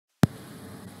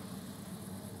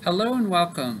Hello and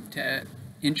welcome to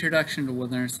Introduction to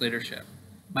Wilderness Leadership.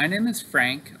 My name is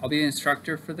Frank. I'll be the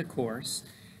instructor for the course,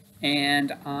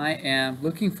 and I am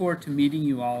looking forward to meeting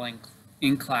you all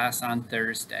in class on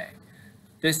Thursday.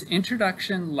 This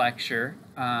introduction lecture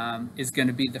is going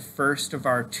to be the first of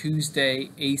our Tuesday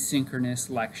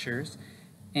asynchronous lectures,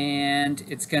 and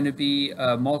it's going to be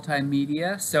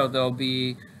multimedia, so there'll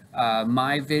be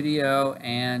my video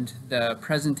and the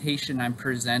presentation I'm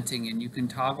presenting, and you can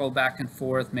toggle back and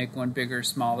forth, make one bigger,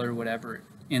 smaller, whatever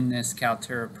in this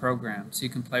Kaltura program. So you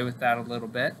can play with that a little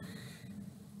bit.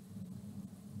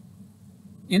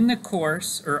 In the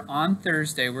course, or on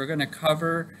Thursday, we're going to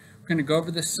go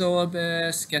over the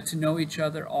syllabus, get to know each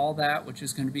other, all that, which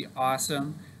is going to be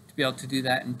awesome to be able to do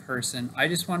that in person. I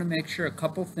just want to make sure a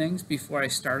couple things before I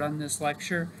start on this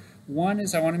lecture. One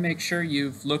is I want to make sure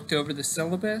you've looked over the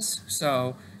syllabus,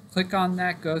 so click on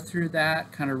that, go through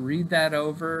that, kind of read that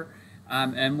over,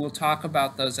 and we'll talk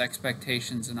about those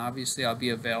expectations, and obviously I'll be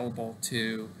available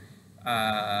to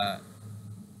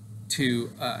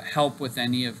help with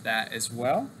any of that as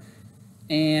well.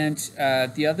 And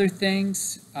the other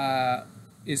things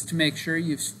is to make sure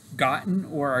you've gotten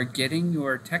or are getting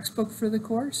your textbook for the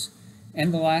course.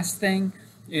 And the last thing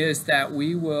is that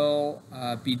we will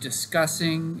be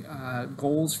discussing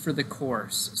goals for the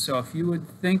course. So if you would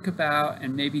think about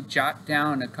and maybe jot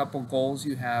down a couple goals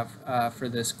you have for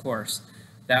this course,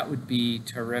 that would be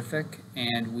terrific,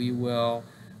 and we will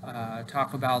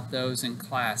talk about those in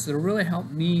class. It'll really help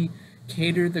me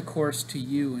cater the course to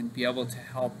you and be able to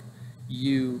help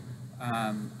you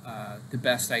the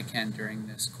best I can during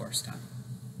this course time.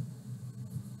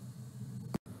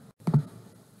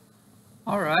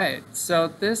 All right, so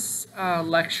this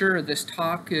lecture, this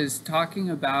talk is talking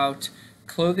about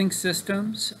clothing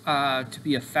systems to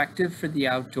be effective for the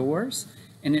outdoors,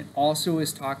 and it also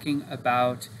is talking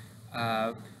about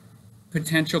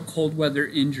potential cold weather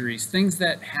injuries, things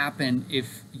that happen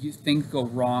if things go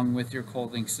wrong with your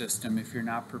clothing system, if you're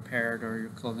not prepared or your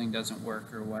clothing doesn't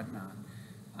work or whatnot.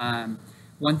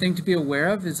 One thing to be aware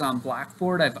of is on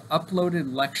Blackboard, I've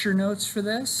uploaded lecture notes for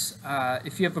this.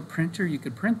 If you have a printer, you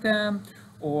could print them,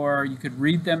 or you could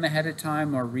read them ahead of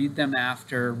time or read them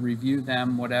after, review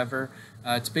them, whatever.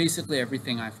 It's basically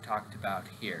everything I've talked about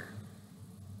here.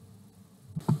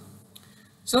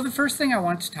 So the first thing I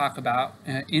want to talk about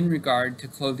in regard to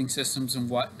clothing systems and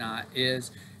whatnot is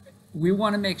we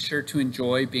want to make sure to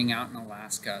enjoy being out in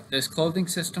Alaska. This clothing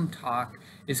system talk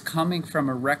is coming from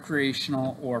a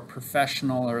recreational or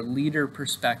professional or leader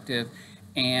perspective,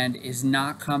 and is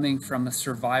not coming from a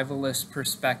survivalist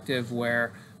perspective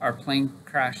where our plane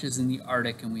crashes in the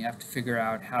Arctic and we have to figure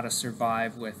out how to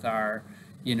survive with our,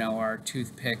 our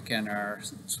toothpick and our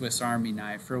Swiss Army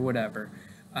knife or whatever.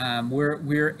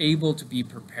 We're able to be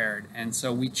prepared, and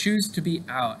so we choose to be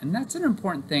out, and that's an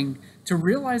important thing to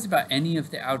realize about any of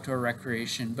the outdoor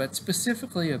recreation, but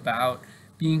specifically about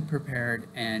being prepared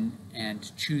and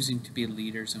choosing to be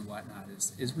leaders and whatnot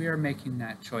is we are making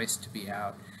that choice to be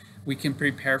out. We can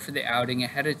prepare for the outing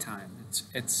ahead of time.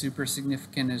 It's super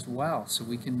significant as well, so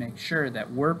we can make sure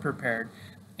that we're prepared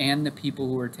and the people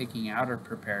who are taking out are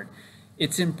prepared.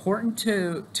 It's important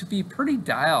to be pretty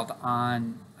dialed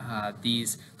on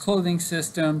these clothing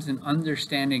systems and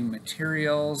understanding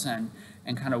materials and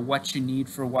kind of what you need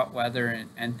for what weather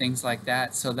and things like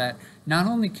that, so that not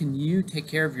only can you take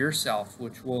care of yourself,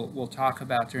 which we'll talk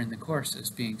about during the course as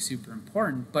being super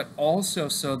important, but also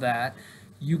so that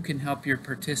you can help your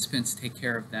participants take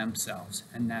care of themselves,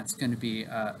 and that's going to be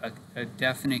a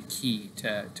definite key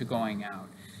to going out.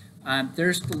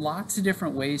 There's lots of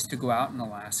different ways to go out in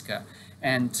Alaska,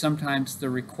 and sometimes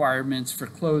the requirements for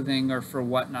clothing or for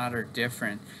whatnot are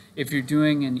different. If you're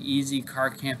doing an easy car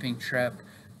camping trip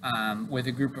with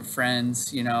a group of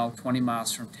friends, 20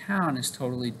 miles from town is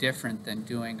totally different than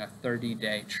doing a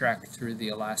 30-day trek through the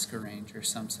Alaska Range or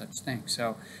some such thing.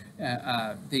 So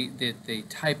the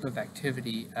type of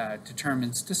activity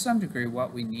determines to some degree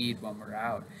what we need when we're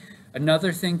out.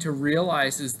 Another thing to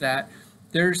realize is that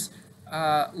there's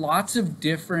lots of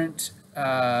different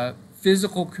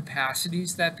physical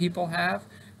capacities that people have,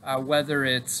 whether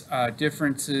it's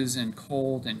differences in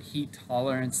cold and heat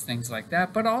tolerance, things like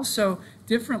that, but also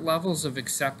different levels of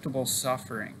acceptable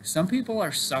suffering. Some people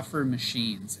are suffer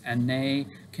machines, and they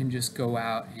can just go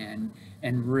out and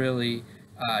really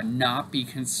not be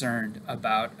concerned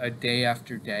about a day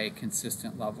after day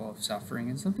consistent level of suffering.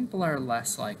 And some people are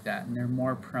less like that, and they're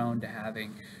more prone to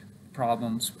having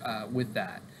problems with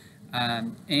that.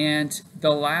 And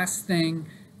the last thing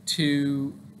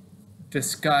to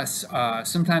discuss,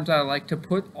 sometimes I like to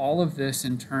put all of this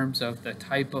in terms of the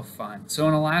type of fun. So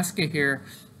in Alaska here,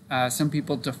 Some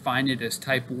people define it as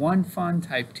type 1 fun,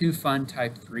 type 2 fun,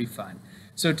 type 3 fun.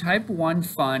 So type 1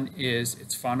 fun is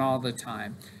it's fun all the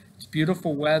time. It's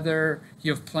beautiful weather,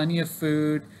 you have plenty of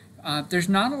food. There's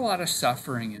not a lot of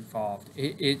suffering involved.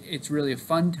 It's really a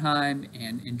fun time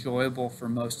and enjoyable for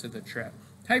most of the trip.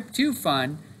 Type 2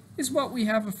 fun is what we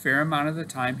have a fair amount of the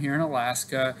time here in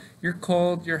Alaska. You're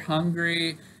cold, you're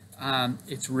hungry,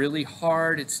 it's really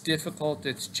hard, it's difficult,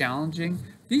 it's challenging.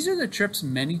 These are the trips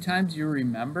many times you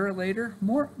remember later,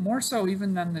 more so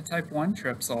even than the type 1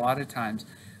 trips a lot of times.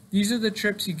 These are the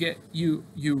trips you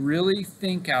really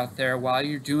think out there while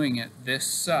you're doing it, this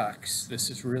sucks, this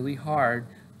is really hard,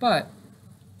 but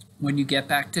when you get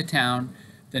back to town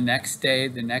the next day,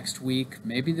 the next week,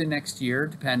 maybe the next year,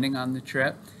 depending on the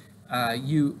trip,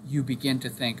 you begin to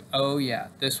think, oh yeah,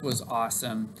 this was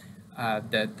awesome.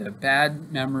 The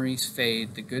bad memories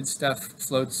fade, the good stuff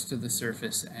floats to the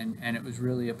surface, and it was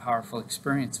really a powerful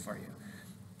experience for you.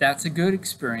 That's a good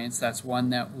experience. That's one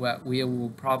that we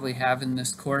will probably have in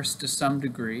this course to some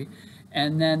degree.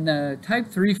 And then the type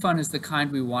 3 fun is the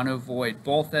kind we want to avoid,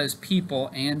 both as people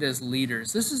and as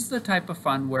leaders. This is the type of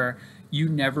fun where you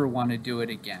never want to do it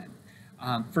again.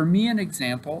 For me, an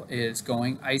example is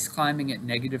going ice climbing at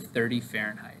 -30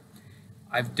 Fahrenheit.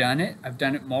 I've done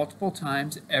it multiple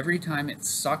times. Every time it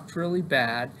sucked really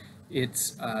bad.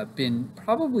 It's been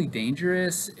probably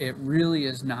dangerous. It really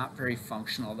is not very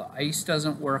functional. The ice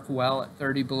doesn't work well at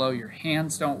 30 below. Your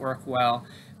hands don't work well.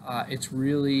 It's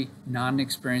really not an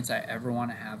experience I ever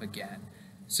want to have again.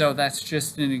 So that's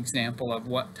just an example of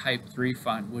what type 3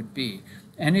 fun would be.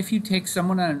 And if you take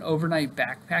someone on an overnight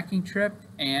backpacking trip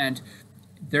and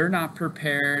they're not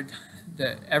prepared,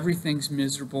 everything's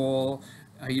miserable,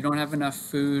 you don't have enough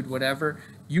food, whatever,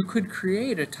 you could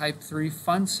create a type 3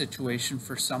 fun situation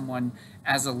for someone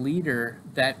as a leader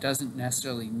that doesn't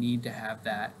necessarily need to have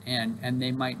that, and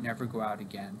they might never go out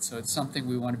again. So it's something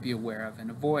we want to be aware of and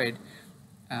avoid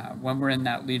when we're in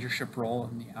that leadership role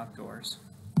in the outdoors.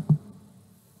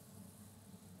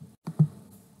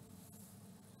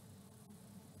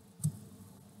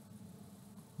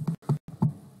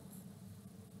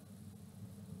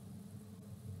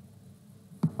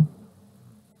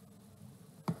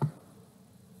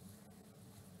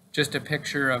 Just a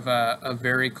picture of a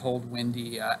very cold,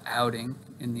 windy outing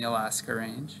in the Alaska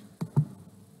Range.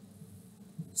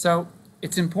 So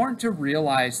it's important to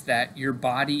realize that your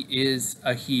body is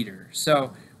a heater.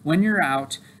 So when you're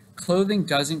out, clothing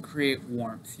doesn't create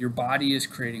warmth. Your body is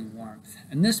creating warmth.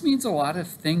 And this means a lot of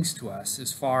things to us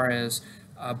as far as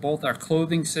both our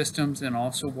clothing systems and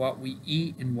also what we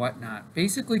eat and whatnot.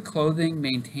 Basically, clothing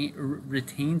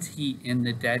retains heat in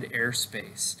the dead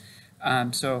airspace.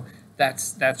 So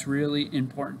that's really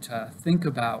important to think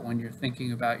about when you're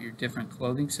thinking about your different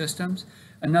clothing systems.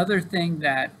 Another thing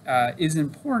that is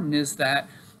important is that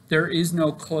there is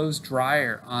no clothes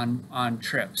dryer on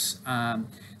trips.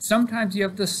 Sometimes you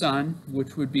have the sun,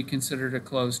 which would be considered a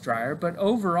clothes dryer, but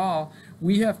overall,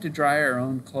 we have to dry our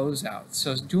own clothes out.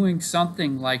 So doing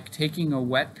something like taking a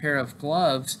wet pair of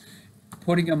gloves,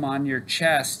 putting them on your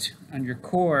chest, on your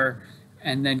core,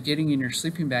 and then getting in your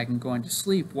sleeping bag and going to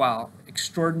sleep, while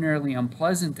extraordinarily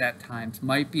unpleasant at times,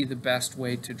 might be the best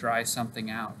way to dry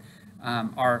something out.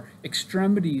 Our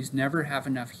extremities never have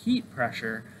enough heat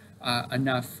pressure,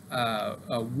 enough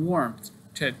warmth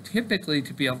to typically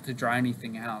to be able to dry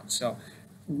anything out. So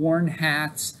worn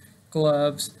hats,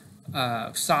 gloves,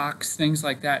 socks, things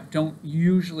like that don't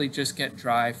usually just get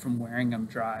dry from wearing them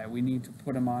dry. We need to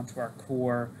put them onto our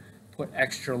core, put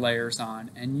extra layers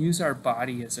on, and use our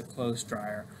body as a clothes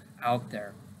dryer out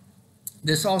there.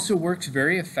 This also works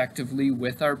very effectively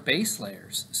with our base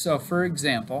layers. So for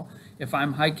example, if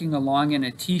I'm hiking along in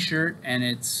a t-shirt and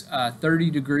it's 30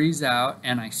 degrees out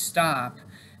and I stop,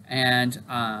 and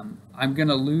I'm going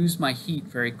to lose my heat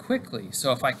very quickly.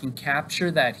 So if I can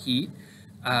capture that heat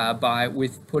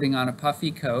with putting on a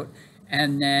puffy coat,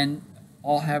 and then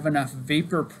I'll have enough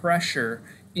vapor pressure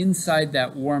inside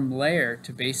that warm layer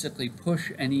to basically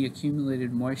push any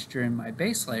accumulated moisture in my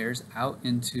base layers out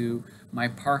into my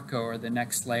parka or the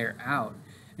next layer out.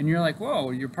 And you're like,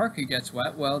 whoa, your parka gets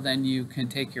wet. Well, then you can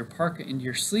take your parka into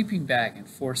your sleeping bag and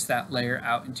force that layer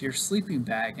out into your sleeping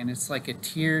bag. And it's like a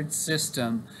tiered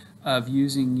system of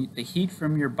using the heat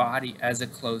from your body as a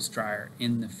clothes dryer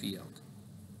in the field.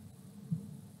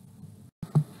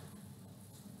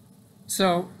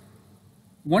 So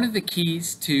one of the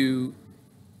keys to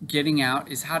getting out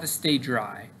is how to stay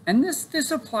dry. And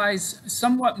this applies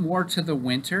somewhat more to the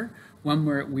winter when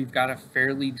we've got a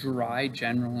fairly dry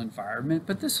general environment,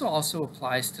 but this also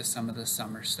applies to some of the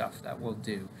summer stuff that we'll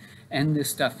do. and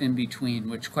this stuff in between,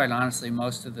 which quite honestly,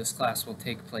 most of this class will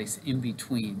take place in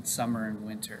between summer and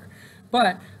winter.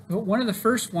 But one of the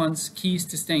first keys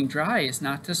to staying dry is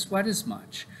not to sweat as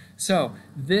much. So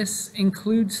this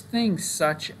includes things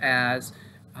such as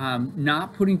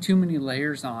not putting too many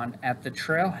layers on at the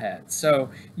trailhead. So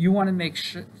you want to make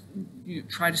sure you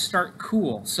try to start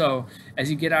cool. So as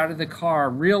you get out of the car,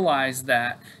 realize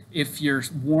that if you're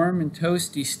warm and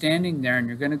toasty standing there and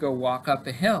you're going to go walk up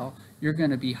a hill, you're going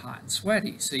to be hot and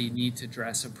sweaty. So you need to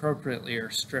dress appropriately or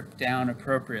strip down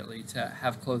appropriately to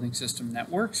have a clothing system that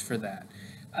works for that.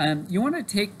 You want to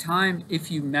take time, if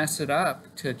you mess it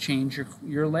up, to change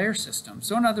your layer system.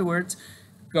 So in other words,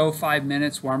 go 5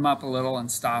 minutes, warm up a little, and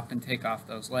stop and take off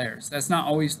those layers. That's not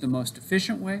always the most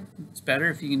efficient way. It's better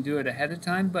if you can do it ahead of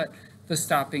time, but the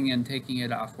stopping and taking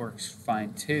it off works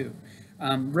fine too.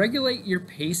 Regulate your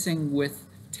pacing with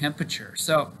temperature.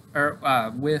 So,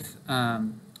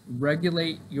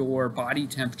 regulate your body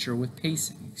temperature with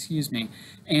pacing, excuse me.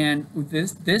 And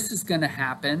this is going to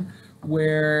happen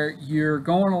where you're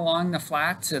going along the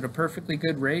flats at a perfectly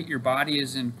good rate. Your body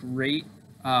is in great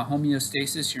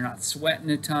homeostasis. You're not sweating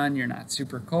a ton. You're not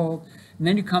super cold. And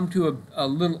then you come to a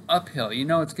little uphill. You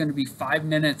know it's going to be 5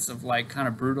 minutes of like kind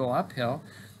of brutal uphill.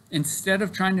 Instead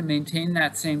of trying to maintain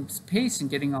that same pace and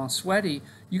getting all sweaty,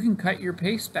 you can cut your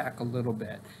pace back a little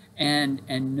bit and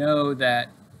know that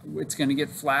it's going to get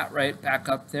flat right back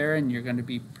up there, and you're going to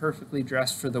be perfectly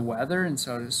dressed for the weather. And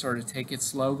so to sort of take it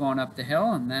slow going up the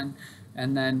hill and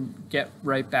then get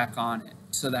right back on it.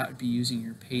 So that would be using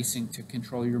your pacing to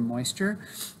control your moisture.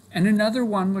 And another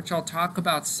one, which I'll talk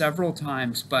about several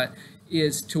times, but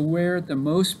is to wear the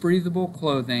most breathable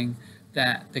clothing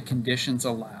that the conditions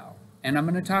allow. And I'm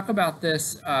going to talk about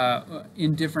this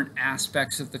in different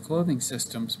aspects of the clothing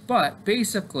systems, but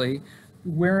basically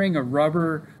wearing a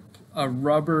rubber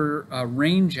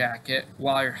rain jacket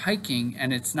while you're hiking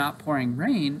and it's not pouring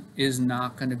rain is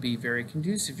not going to be very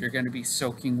conducive. You're going to be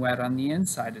soaking wet on the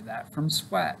inside of that from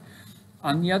sweat.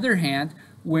 On the other hand,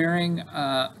 wearing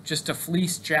just a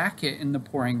fleece jacket in the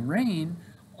pouring rain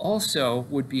also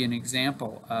would be an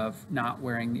example of not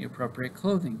wearing the appropriate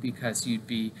clothing, because you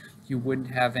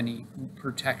wouldn't have any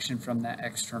protection from that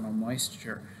external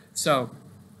moisture. So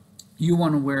you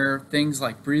want to wear things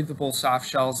like breathable soft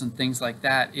shells and things like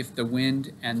that if the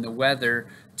wind and the weather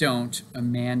don't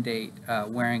mandate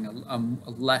wearing a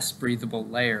less breathable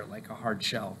layer, like a hard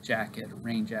shell jacket, a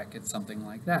rain jacket, something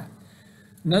like that.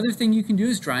 Another thing you can do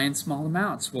is dry in small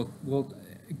amounts. We'll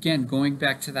again, going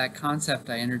back to that concept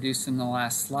I introduced in the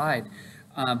last slide,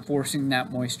 forcing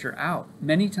that moisture out.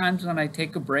 Many times when I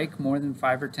take a break more than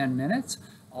 5 or 10 minutes,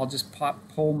 I'll just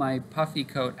pull my puffy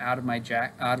coat out of my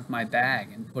bag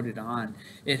and put it on.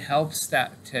 It helps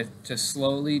that to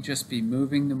slowly just be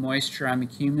moving the moisture I'm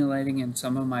accumulating in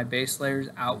some of my base layers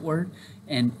outward,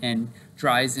 and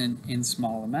dries in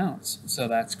small amounts. So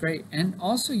that's great. And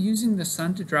also using the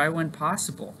sun to dry when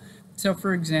possible. So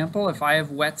for example, if I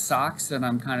have wet socks that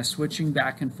I'm kind of switching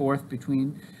back and forth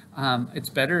between, it's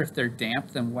better if they're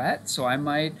damp than wet. So I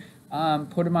might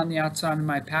put them on the outside of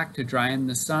my pack to dry in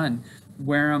the sun,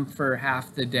 wear them for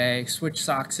half the day, switch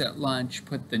socks at lunch,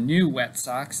 put the new wet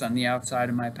socks on the outside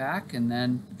of my pack, and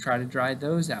then try to dry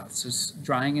those out. So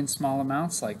drying in small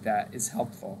amounts like that is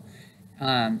helpful.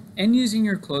 And using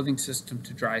your clothing system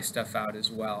to dry stuff out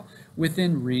as well,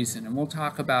 within reason. And we'll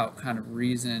talk about kind of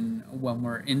reason when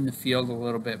we're in the field a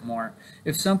little bit more.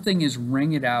 If something is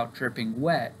wring it out, dripping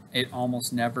wet, it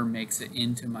almost never makes it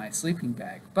into my sleeping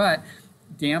bag. But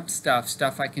damp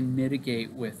stuff I can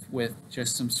mitigate with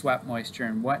just some sweat moisture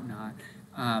and whatnot,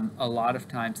 a lot of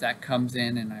times that comes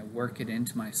in and I work it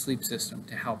into my sleep system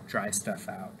to help dry stuff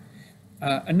out.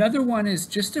 Another one is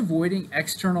just avoiding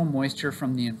external moisture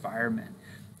from the environment.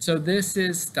 So this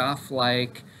is stuff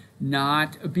like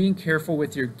not being careful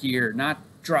with your gear, not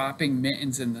dropping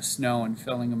mittens in the snow and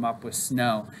filling them up with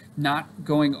snow, not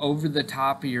going over the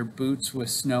top of your boots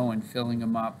with snow and filling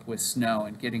them up with snow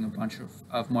and getting a bunch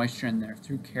of moisture in there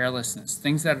through carelessness,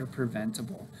 things that are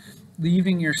preventable.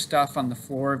 Leaving your stuff on the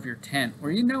floor of your tent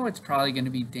where you know it's probably going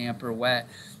to be damp or wet,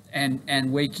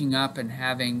 and waking up and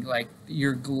having like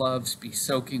your gloves be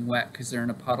soaking wet because they're in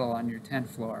a puddle on your tent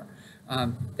floor.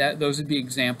 Those would be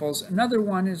examples. Another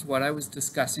one is what I was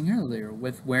discussing earlier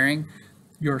with wearing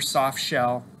your soft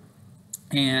shell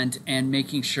and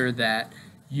making sure that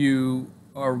you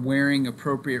are wearing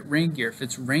appropriate rain gear. If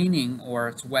it's raining or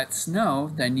it's wet snow,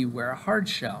 then you wear a hard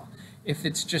shell. If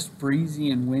it's just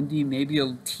breezy and windy, maybe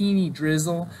a teeny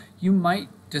drizzle, you might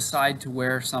decide to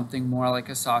wear something more like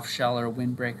a soft shell or a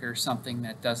windbreaker, something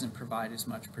that doesn't provide as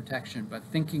much protection. But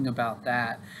thinking about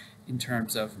that in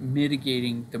terms of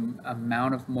mitigating the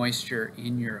amount of moisture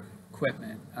in your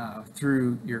equipment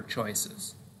through your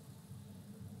choices.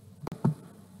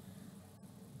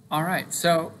 All right,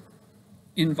 so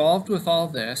involved with all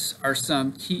this are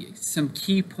some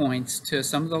key points to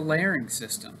some of the layering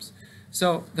systems.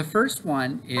 So the first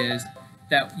one is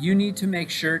that you need to make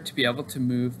sure to be able to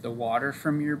move the water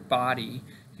from your body,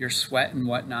 your sweat and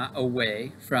whatnot,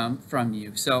 away from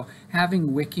you. So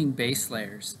having wicking base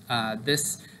layers,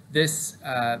 this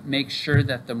makes sure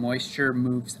that the moisture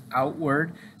moves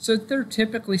outward. So they're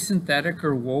typically synthetic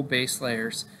or wool base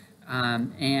layers,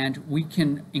 and we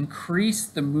can increase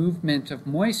the movement of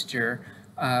moisture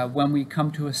when we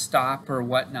come to a stop or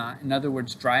whatnot. In other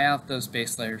words, dry out those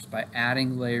base layers by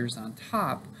adding layers on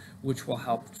top, which will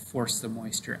help force the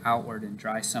moisture outward and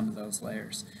dry some of those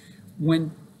layers.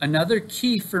 Another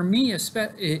key for me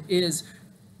is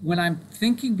when I'm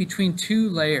thinking between two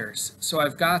layers. So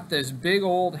I've got this big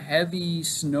old heavy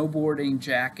snowboarding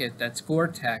jacket that's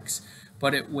Gore-Tex,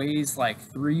 but it weighs like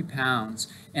 3 pounds.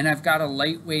 And I've got a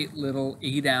lightweight little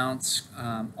 8-ounce,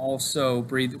 also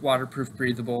waterproof,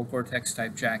 breathable Gore-Tex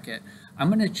type jacket. I'm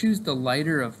going to choose the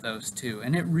lighter of those two.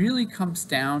 And it really comes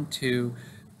down to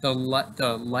the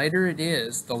lighter it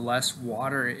is, the less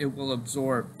water it will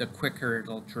absorb, the quicker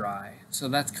it'll dry. So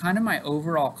that's kind of my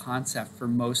overall concept for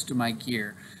most of my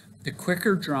gear. The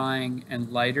quicker drying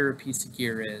and lighter a piece of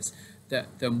gear is,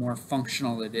 the more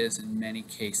functional it is in many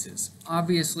cases.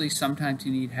 Obviously, sometimes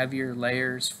you need heavier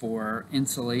layers for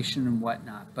insulation and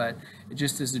whatnot, but it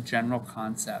just is a general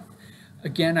concept.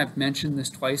 Again, I've mentioned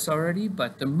this twice already,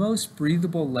 but the most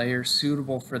breathable layer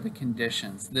suitable for the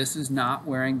conditions. This is not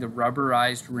wearing the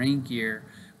rubberized rain gear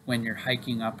when you're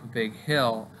hiking up a big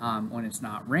hill when it's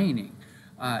not raining.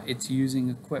 It's using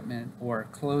equipment or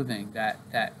clothing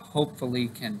that hopefully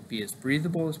can be as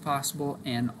breathable as possible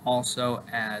and also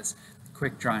as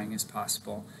quick drying as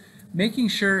possible. Making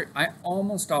sure, I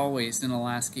almost always in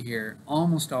Alaska here,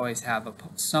 almost always have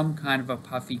some kind of a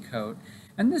puffy coat.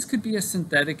 And this could be a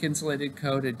synthetic insulated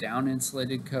coat, a down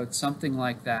insulated coat, something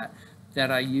like that,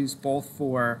 that I use both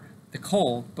for the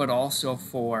cold, but also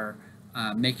for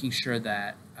making sure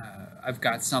that I've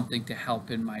got something to help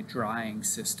in my drying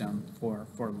system for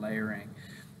layering.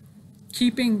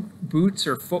 Keeping boots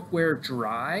or footwear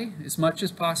dry as much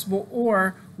as possible,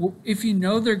 or if you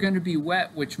know they're going to be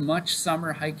wet, which much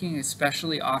summer hiking,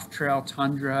 especially off-trail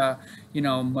tundra,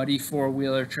 muddy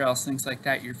four-wheeler trails, things like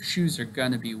that, your shoes are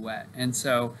going to be wet. And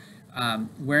so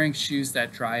wearing shoes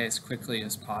that dry as quickly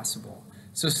as possible.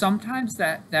 So sometimes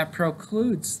that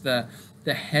precludes the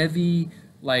heavy,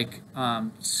 like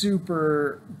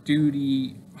super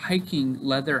duty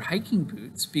leather hiking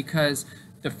boots, because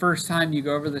the first time you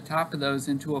go over the top of those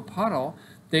into a puddle,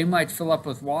 they might fill up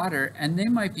with water and they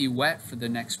might be wet for the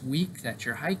next week that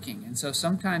you're hiking. And so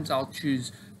sometimes I'll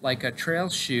choose like a trail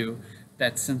shoe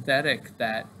that's synthetic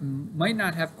that might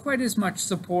not have quite as much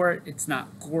support. It's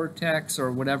not Gore-Tex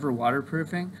or whatever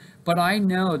waterproofing, but I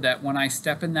know that when I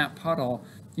step in that puddle,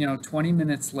 20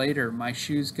 minutes later, my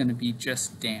shoe's going to be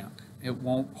just damp. It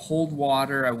won't hold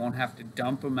water. I won't have to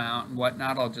dump them out and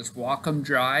whatnot. I'll just walk them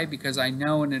dry because I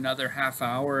know in another half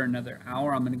hour, another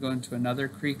hour, I'm going to go into another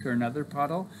creek or another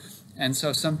puddle. And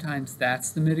so sometimes that's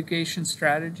the mitigation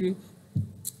strategy.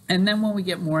 And then when we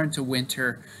get more into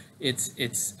winter,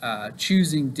 it's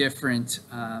choosing different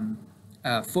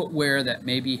footwear that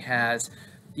maybe has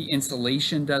the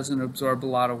insulation doesn't absorb a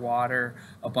lot of water,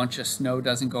 a bunch of snow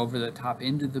doesn't go over the top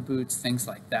into the boots, things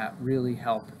like that really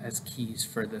help as keys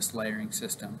for this layering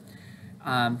system.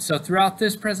 So throughout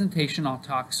this presentation, I'll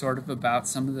talk sort of about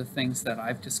some of the things that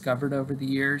I've discovered over the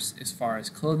years as far as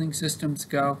clothing systems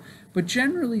go. But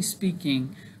generally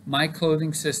speaking, my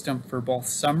clothing system for both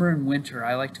summer and winter,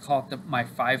 I like to call it my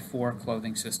 5-4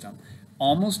 clothing system.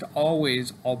 Almost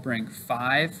always I'll bring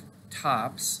 5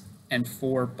 tops and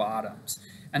 4 bottoms.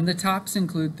 And the tops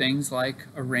include things like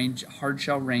a hard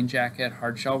shell rain jacket,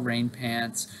 hard shell rain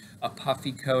pants, a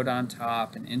puffy coat on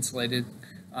top, an insulated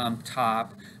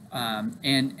top,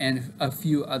 and a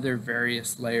few other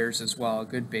various layers as well, a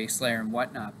good base layer and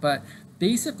whatnot. But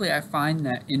basically I find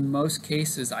that in most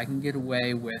cases I can get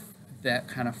away with that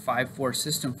kind of 5-4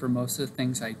 system for most of the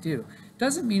things I do.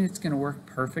 Doesn't mean it's going to work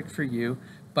perfect for you,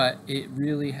 but it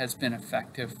really has been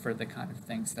effective for the kind of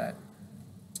things that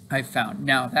I found.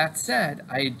 Now that said,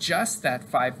 I adjust that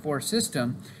 5-4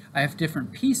 system. I have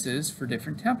different pieces for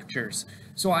different temperatures.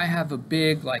 So I have a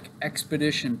big like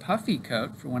expedition puffy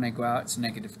coat for when I go out, it's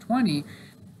 -20.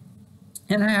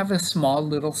 And I have a small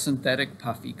little synthetic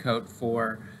puffy coat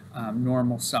for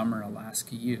normal summer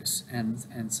Alaska use.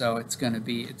 And so it's going to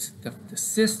be, the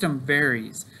system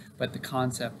varies, but the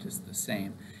concept is the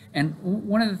same. And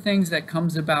one of the things that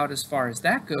comes about as far as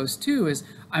that goes too is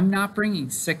I'm not bringing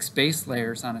 6 base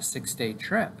layers on a 6-day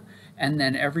trip. And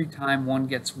then every time one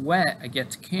gets wet, I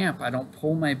get to camp, I don't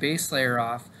pull my base layer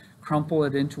off, crumple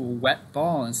it into a wet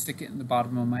ball and stick it in the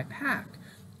bottom of my pack.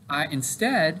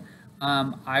 Instead,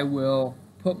 I will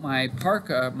put my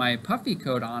parka, my puffy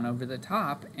coat on over the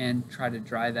top and try to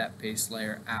dry that base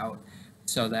layer out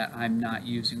so that I'm not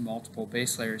using multiple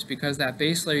base layers, because that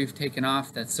base layer you've taken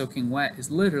off that's soaking wet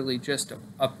is literally just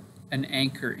an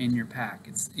anchor in your pack.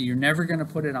 You're never going to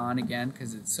put it on again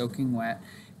because it's soaking wet,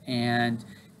 and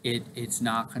it's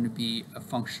not going to be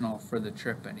functional for the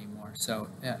trip anymore. So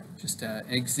just an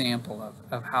example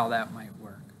of how that might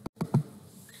work.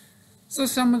 So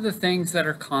some of the things that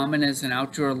are common as an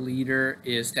outdoor leader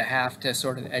is to have to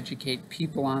sort of educate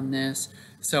people on this.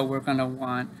 So we're going to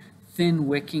want thin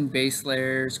wicking base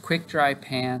layers, quick dry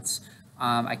pants.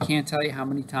 I can't tell you how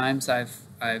many times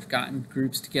I've gotten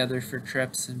groups together for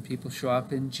trips and people show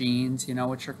up in jeans,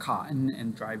 which are cotton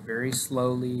and dry very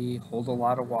slowly, hold a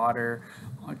lot of water,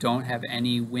 don't have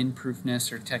any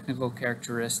windproofness or technical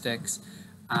characteristics.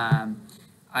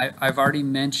 I've already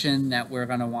mentioned that we're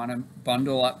going to want to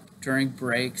bundle up during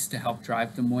breaks to help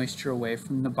drive the moisture away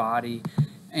from the body.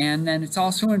 And then it's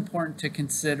also important to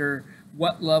consider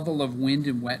what level of wind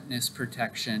and wetness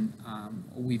protection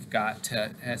we've got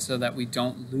so that we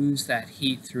don't lose that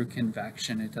heat through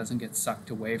convection. It doesn't get sucked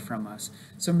away from us.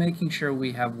 So making sure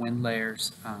we have wind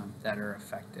layers that are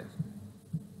effective.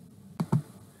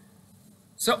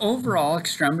 So overall,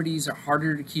 extremities are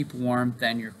harder to keep warm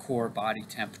than your core body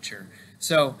temperature.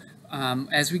 So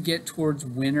as we get towards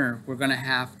winter, we're going to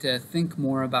have to think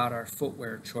more about our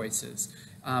footwear choices.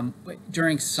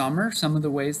 During summer, some of the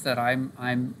ways that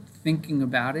I'm thinking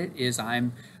about it is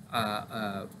I'm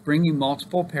bringing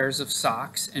multiple pairs of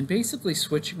socks and basically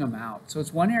switching them out. So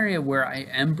it's one area where I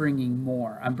am bringing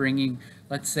more. I'm bringing,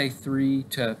 let's say, 3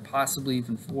 to possibly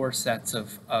even 4 sets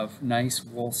of nice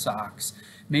wool socks.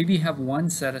 Maybe have one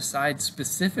set aside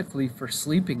specifically for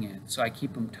sleeping in, so I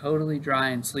keep them totally dry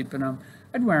and sleep in them.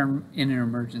 I'd wear them in an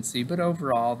emergency, but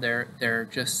overall they're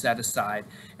just set aside.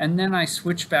 And then I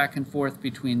switch back and forth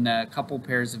between the couple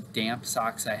pairs of damp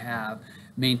socks I have,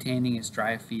 maintaining as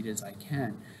dry feet as I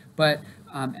can. But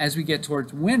as we get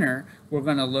towards winter, we're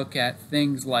going to look at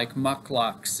things like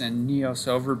mucklucks and Neos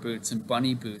overboots and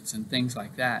bunny boots and things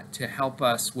like that to help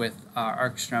us with our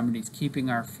extremities. Keeping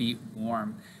our feet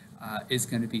warm is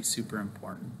going to be super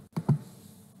important.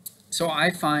 So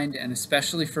I find, and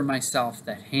especially for myself,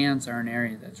 that hands are an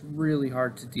area that's really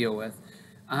hard to deal with.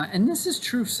 And this is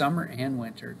true summer and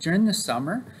winter. During the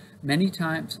summer, many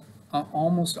times,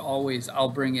 almost always, I'll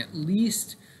bring at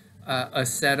least a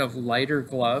set of lighter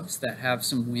gloves that have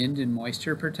some wind and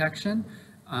moisture protection.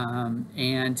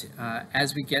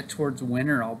 As we get towards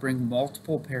winter, I'll bring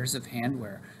multiple pairs of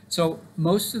handwear. So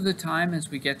most of the time as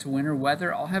we get to winter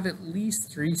weather, I'll have at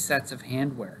least 3 sets of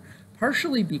handwear,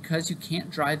 partially because you can't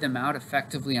dry them out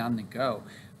effectively on the go,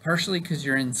 partially because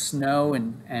you're in snow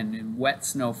and in wet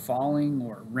snow falling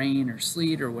or rain or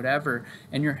sleet or whatever,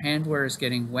 and your handwear is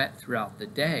getting wet throughout the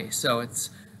day. So it's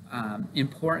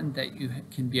important that you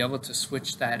can be able to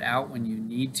switch that out when you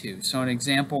need to. So an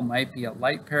example might be a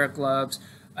light pair of gloves,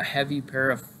 a heavy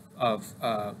pair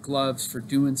of gloves for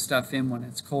doing stuff in when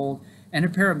it's cold, and a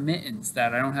pair of mittens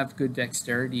that I don't have good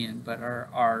dexterity in, but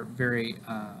are very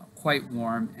quite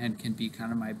warm and can be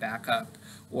kind of my backup,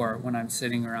 or when I'm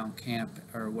sitting around camp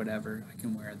or whatever, I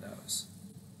can wear those.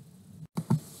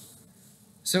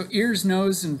 So ears,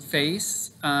 nose, and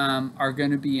face are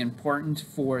going to be important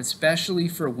especially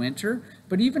for winter,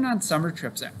 but even on summer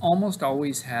trips, I almost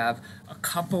always have a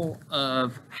couple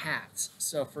of hats.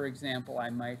 So for example, I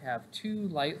might have 2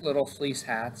 light little fleece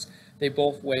hats. They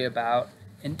both weigh about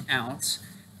an ounce,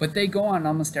 but they go on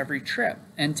almost every trip.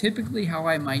 And typically how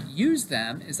I might use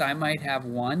them is I might have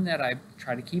one that I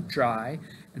try to keep dry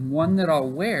and one that I'll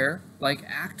wear like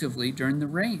actively during the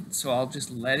rain. So I'll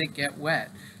just let it get wet.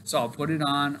 So I'll put it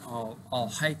on, I'll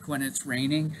hike when it's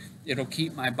raining. It'll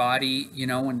keep my body,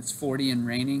 when it's 40 and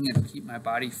raining, it'll keep my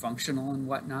body functional and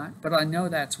whatnot. But I know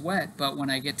that's wet, but when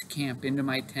I get to camp, into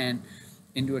my tent,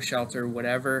 into a shelter,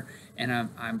 whatever, and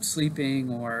I'm sleeping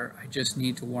or I just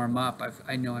need to warm up,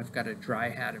 I know I've got a dry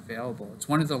hat available. It's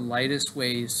one of the lightest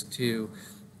ways to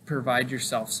provide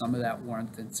yourself some of that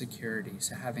warmth and security,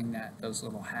 so having those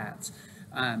little hats.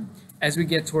 As we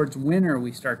get towards winter,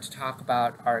 we start to talk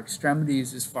about our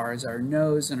extremities as far as our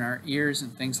nose and our ears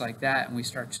and things like that, and we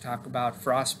start to talk about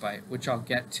frostbite, which I'll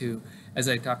get to as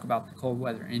I talk about the cold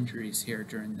weather injuries here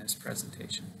during this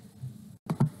presentation.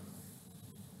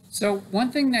 So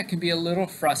one thing that can be a little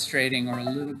frustrating or a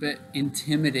little bit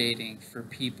intimidating for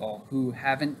people who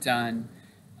haven't done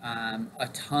a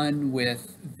ton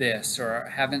with this, or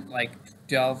haven't like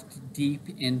delved deep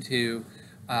into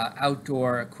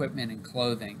outdoor equipment and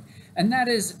clothing. And that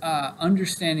is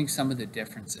understanding some of the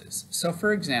differences. So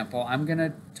for example, I'm going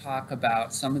to talk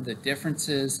about some of the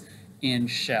differences in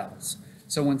shells.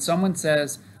 So when someone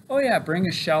says, oh yeah, bring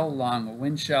a shell along, a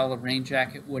wind shell, a rain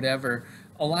jacket, whatever,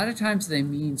 a lot of times they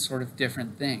mean sort of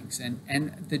different things.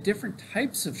 And the different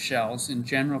types of shells in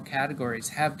general categories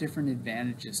have different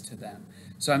advantages to them.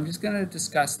 So I'm just going to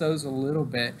discuss those a little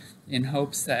bit in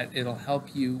hopes that it'll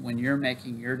help you when you're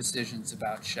making your decisions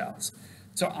about shells.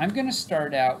 So I'm going to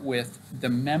start out with the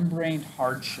membraned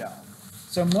hard shell.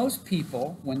 So most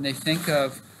people, when they think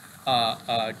of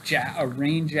a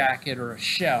rain jacket or a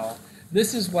shell,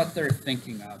 this is what they're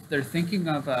thinking of. They're thinking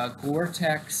of a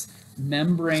Gore-Tex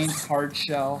membrane hard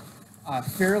shell,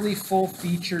 fairly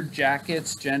full-featured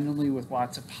jackets, generally with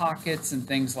lots of pockets and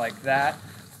things like that.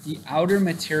 The outer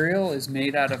material is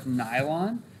made out of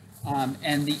nylon,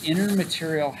 and the inner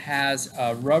material has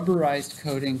a rubberized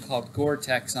coating called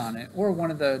Gore-Tex on it, or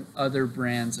one of the other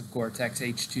brands of Gore-Tex,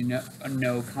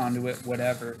 H2No, Conduit,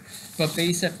 whatever. But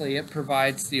basically, it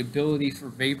provides the ability for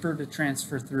vapor to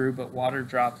transfer through, but water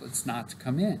droplets not to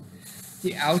come in.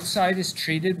 The outside is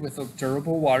treated with a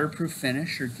durable waterproof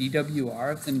finish, or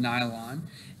DWR, of the nylon,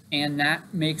 and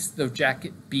that makes the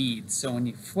jacket bead. So when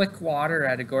you flick water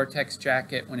at a Gore-Tex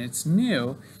jacket when it's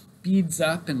new, beads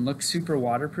up and looks super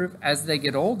waterproof. As they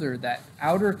get older, that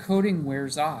outer coating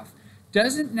wears off.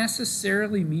 Doesn't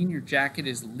necessarily mean your jacket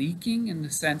is leaking, in the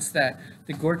sense that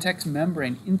the Gore-Tex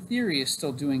membrane, in theory, is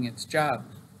still doing its job.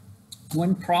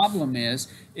 One problem is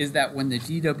that when the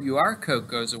DWR coat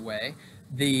goes away,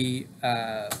 the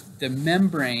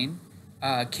membrane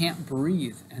can't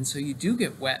breathe, and so you do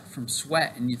get wet from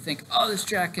sweat, and you think, oh, this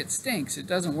jacket stinks, it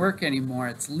doesn't work anymore,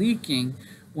 it's leaking,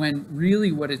 when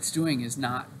really what it's doing is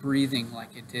not breathing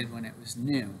like it did when it was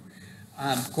new.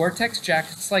 Gore-Tex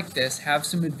jackets like this have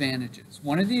some advantages.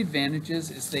 One of the advantages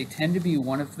is they tend to be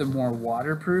one of the more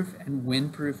waterproof and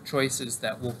windproof choices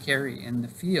that we'll carry in the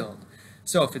field.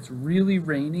 So if it's really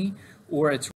rainy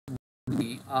or it's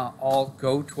really, all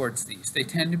go towards these. They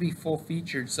tend to be full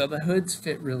featured, so the hoods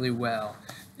fit really well,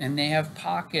 and they have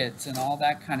pockets and all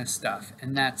that kind of stuff,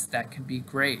 and that can be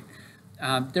great.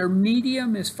 They're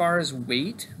medium as far as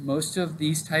weight. Most of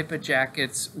these type of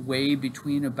jackets weigh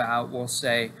between about, we'll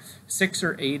say, 6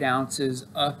 or 8 ounces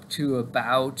up to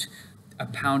about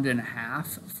 1.5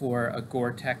 pounds for a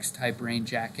Gore-Tex type rain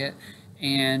jacket.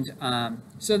 And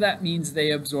so that means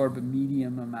they absorb a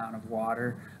medium amount of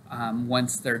water.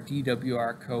 Once their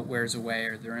DWR coat wears away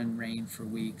or they're in rain for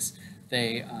weeks,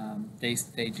 they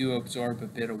do absorb a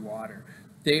bit of water.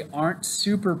 They aren't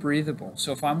super breathable.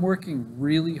 So if I'm working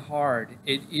really hard,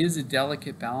 it is a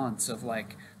delicate balance of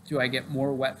like, do I get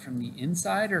more wet from the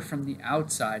inside or from the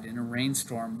outside in a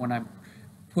rainstorm when I'm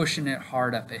pushing it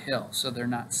hard up a hill? So they're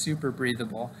not super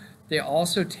breathable. They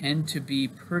also tend to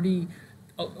be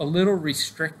a little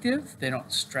restrictive. They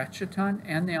don't stretch a ton,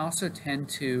 and they also tend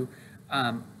to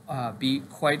be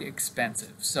quite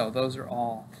expensive. So those are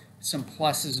all some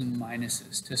pluses and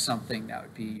minuses to something that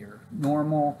would be your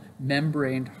normal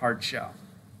membraned hard shell.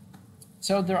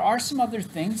 So there are some other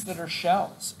things that are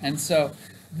shells, and so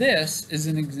this is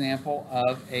an example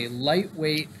of a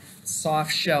lightweight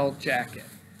soft shell jacket.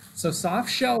 So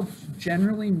soft shell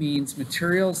generally means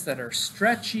materials that are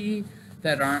stretchy,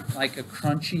 that aren't like a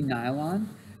crunchy nylon.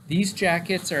 These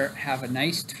jackets have a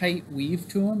nice tight weave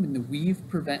to them, and the weave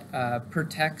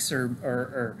protects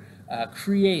or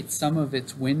creates some of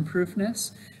its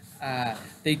windproofness.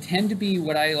 They tend to be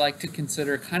what I like to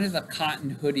consider kind of the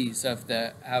cotton hoodies of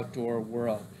the outdoor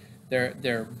world.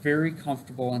 They're very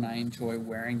comfortable, and I enjoy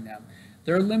wearing them.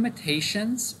 Their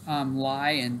limitations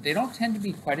lie in they don't tend to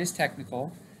be quite as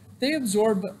technical. They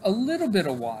absorb a little bit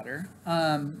of water,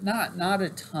 not a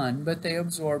ton, but they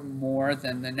absorb more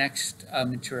than the next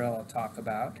material I'll talk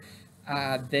about.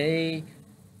 They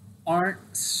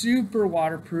aren't super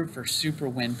waterproof or super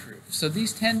windproof. So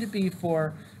these tend to be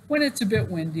for when it's a bit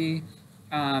windy,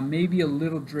 maybe a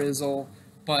little drizzle,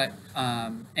 but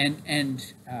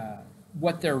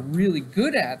what they're really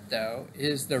good at, though,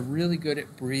 is they're really good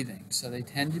at breathing. So they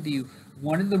tend to be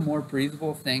one of the more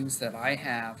breathable things that I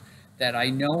have, that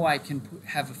I know I can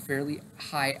have a fairly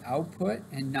high output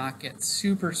and not get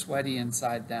super sweaty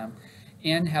inside them,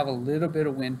 and have a little bit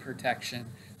of wind protection.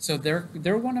 So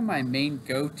they're one of my main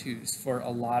go-tos for a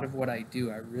lot of what I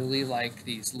do. I really like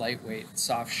these lightweight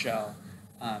soft shell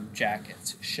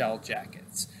jackets, shell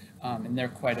jackets, and they're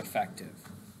quite effective.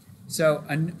 So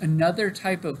another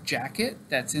type of jacket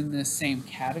that's in this same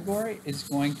category is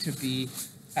going to be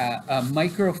a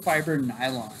microfiber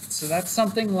nylon. So that's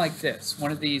something like this.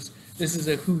 One of these, this is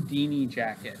a Houdini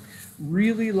jacket.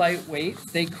 Really lightweight.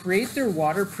 They create their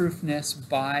waterproofness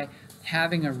by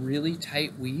having a really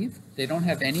tight weave. They don't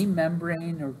have any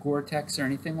membrane or Gore-Tex or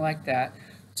anything like that.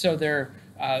 So they're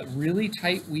really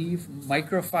tight weave.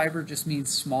 Microfiber just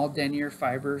means small denier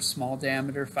fibers, small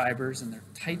diameter fibers, and they're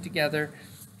tight together.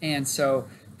 And so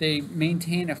they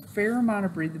maintain a fair amount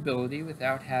of breathability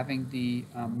without having the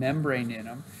membrane in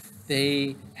them.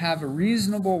 They have a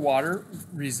reasonable water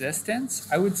resistance.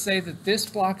 I would say that this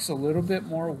blocks a little bit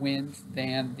more wind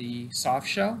than the soft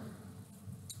shell.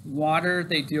 Water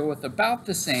they deal with about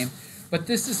the same, but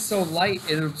this is so light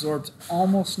it absorbs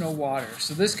almost no water.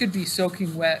 So this could be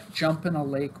soaking wet, jump in a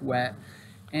lake wet,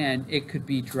 and it could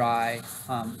be dry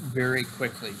very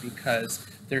quickly because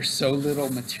there's so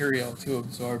little material to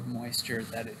absorb moisture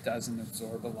that it doesn't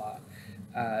absorb a lot.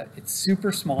 It's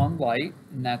super small and light,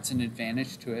 and that's an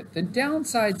advantage to it. The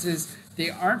downsides is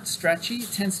they aren't stretchy.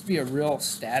 It tends to be a real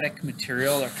static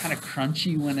material. They're kind of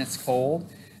crunchy when it's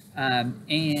cold.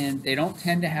 And they don't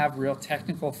tend to have real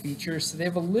technical features. So they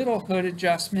have a little hood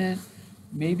adjustment,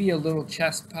 maybe a little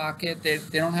chest pocket. They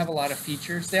don't have a lot of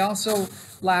features. They also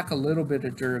lack a little bit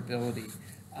of durability.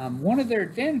 One of their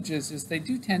advantages is they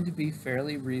do tend to be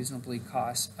fairly reasonably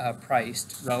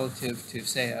priced relative to,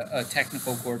 say, a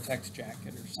technical Gore-Tex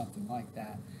jacket or something like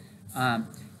that.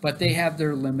 But they have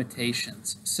their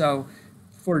limitations. So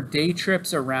for day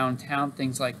trips around town,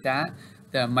 things like that,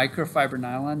 the microfiber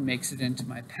nylon makes it into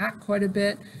my pack quite a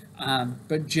bit,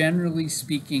 but generally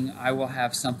speaking, I will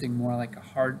have something more like a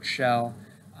hard shell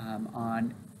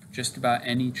on just about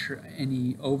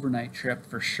any overnight trip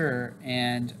for sure.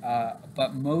 And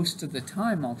but most of the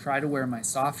time, I'll try to wear my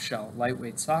soft shell,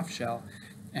 lightweight soft shell,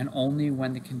 and only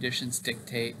when the conditions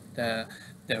dictate the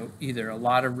either a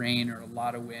lot of rain or a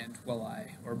lot of wind will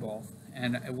I, or both,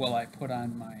 and will I put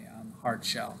on my hard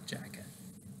shell jacket.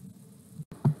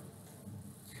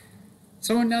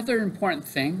 So another important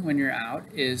thing when you're out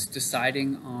is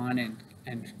deciding on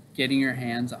and getting your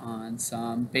hands on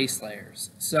some base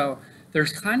layers. So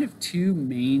there's kind of two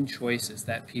main choices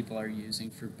that people are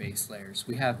using for base layers.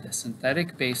 We have the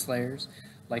synthetic base layers,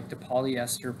 like the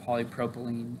polyester,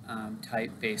 polypropylene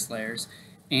type base layers,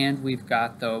 and we've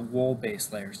got the wool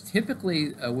base layers.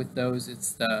 Typically with those,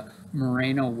 it's the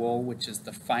merino wool, which is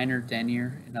the finer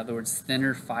denier, in other words,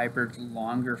 thinner fibered,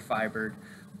 longer fibered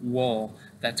wool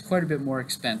that's quite a bit more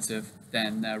expensive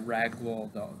than the rag wool,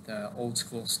 the old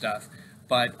school stuff,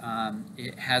 but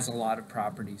it has a lot of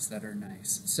properties that are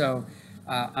nice. So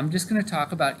I'm just going to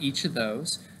talk about each of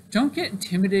those. Don't get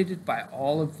intimidated by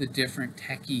all of the different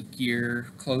techie gear,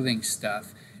 clothing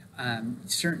stuff.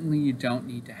 Certainly you don't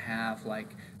need to have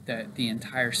like the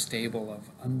entire stable of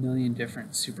a million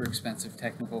different super expensive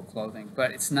technical clothing,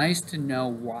 but it's nice to know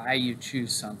why you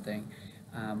choose something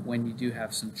when you do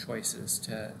have some choices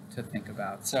to think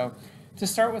about. So to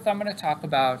start with, I'm going to talk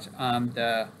about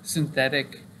the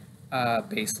synthetic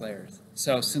base layers.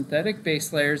 So synthetic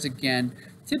base layers, again,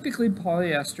 typically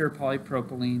polyester,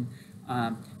 polypropylene,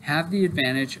 have the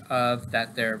advantage of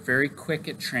that they're very quick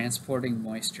at transporting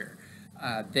moisture.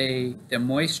 The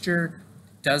moisture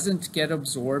doesn't get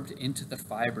absorbed into the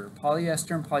fiber.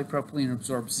 Polyester and polypropylene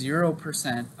absorb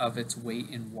 0% of its weight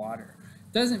in water.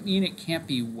 Doesn't mean it can't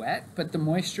be wet, but the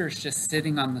moisture is just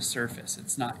sitting on the surface.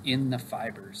 It's not in the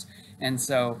fibers. And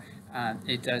so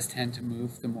it does tend to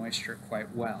move the moisture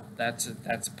quite well. That's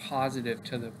positive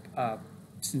to the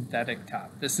synthetic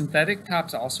top. The synthetic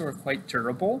tops also are quite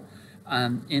durable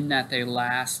in that they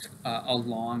last a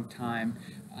long time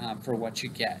for what you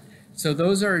get. So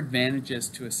those are advantages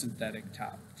to a synthetic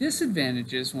top.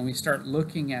 Disadvantages when we start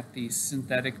looking at these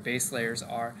synthetic base layers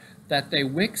are that they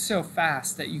wick so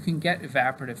fast that you can get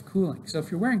evaporative cooling. So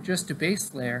if you're wearing just a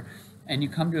base layer and you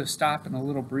come to a stop and a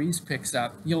little breeze picks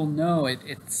up, you'll know it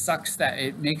sucks that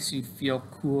it makes you feel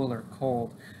cool or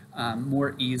cold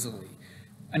more easily.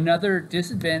 Another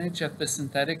disadvantage of the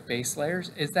synthetic base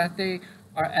layers is that they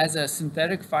are, as a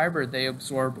synthetic fiber, they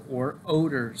absorb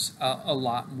odors a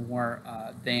lot more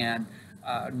than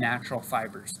natural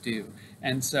fibers do.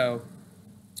 And so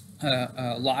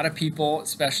a lot of people,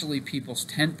 especially people's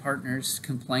tent partners,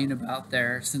 complain about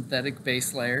their synthetic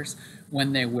base layers.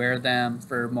 When they wear them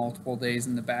for multiple days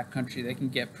in the backcountry, they can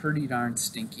get pretty darn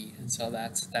stinky, and so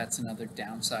that's another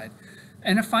downside.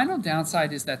 And a final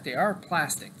downside is that they are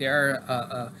plastic. They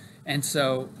are, and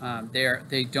so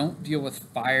they don't deal with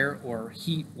fire or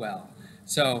heat well.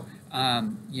 So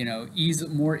you know,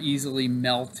 more easily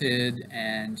melted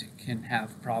and can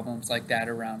have problems like that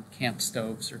around camp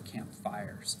stoves or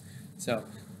campfires. So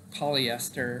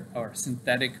polyester or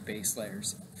synthetic base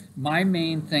layers. My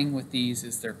main thing with these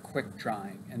is they're quick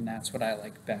drying, and that's what I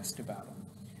like best about them.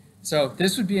 So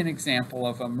this would be an example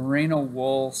of a merino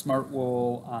wool, smart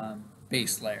wool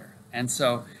base layer. And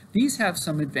so these have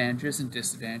some advantages and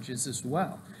disadvantages as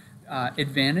well.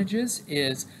 Advantages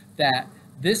is that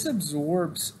this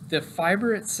absorbs, the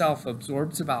fiber itself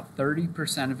absorbs about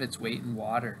 30% of its weight in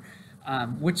water,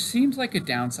 which seems like a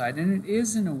downside, and it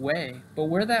is in a way, but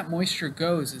where that moisture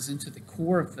goes is into the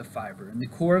core of the fiber, and the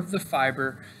core of the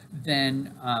fiber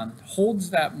then holds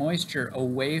that moisture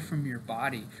away from your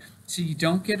body. So you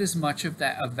don't get as much of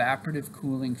that evaporative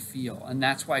cooling feel, and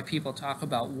that's why people talk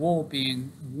about wool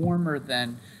being warmer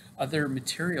than other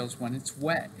materials when it's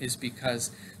wet, is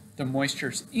because the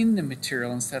moisture's in the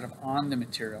material instead of on the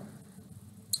material,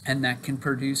 and that can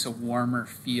produce a warmer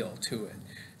feel to it.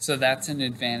 So that's an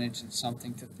advantage and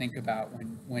something to think about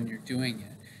when you're doing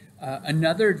it.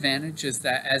 Another advantage is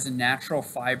that as a natural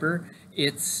fiber,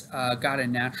 it's got a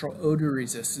natural odor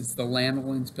resistance. The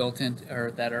lanolins built in, or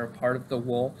that are a part of the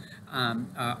wool,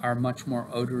 are much more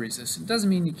odor resistant. Doesn't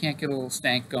mean you can't get a little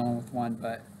stank going with one,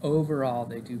 but overall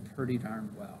they do pretty darn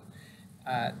well.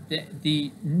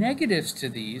 The negatives to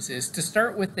these is, to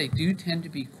start with, they do tend to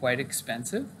be quite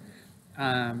expensive,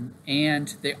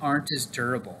 and they aren't as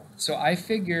durable. So I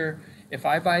figure if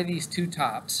I buy these two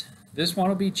tops, this one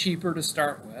will be cheaper to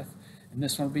start with, and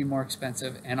this one will be more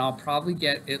expensive, and I'll probably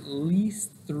get at least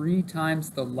 3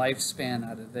 times the lifespan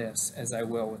out of this as I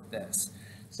will with this.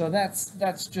 So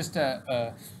that's just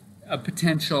a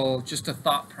potential, just a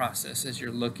thought process as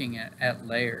you're looking at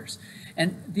layers.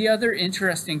 And the other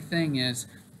interesting thing is,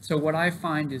 so what I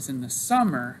find is in the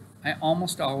summer, I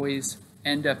almost always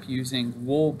end up using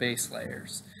wool base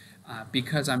layers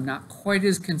because I'm not quite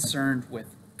as concerned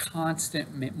with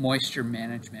constant moisture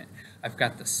management. I've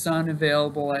got the sun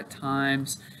available at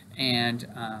times, and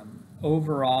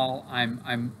overall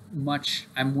I'm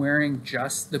wearing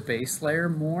just the base layer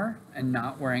more and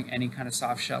not wearing any kind of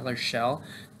soft shell or shell,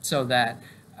 so that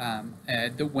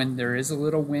when there is a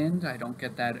little wind, I don't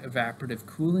get that evaporative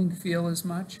cooling feel as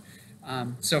much.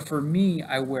 So for me,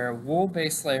 I wear wool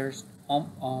base layers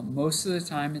most of the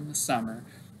time in the summer,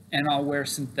 and I'll wear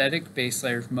synthetic base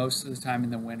layers most of the time in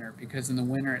the winter, because in the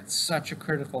winter it's such a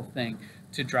critical thing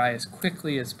to dry as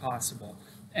quickly as possible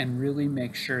and really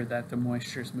make sure that the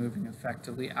moisture is moving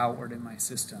effectively outward in my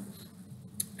system.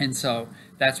 And so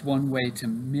that's one way to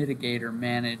mitigate or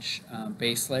manage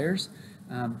base layers.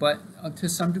 But to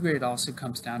some degree, it also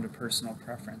comes down to personal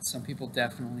preference. Some people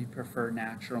definitely prefer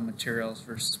natural materials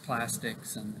versus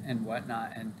plastics and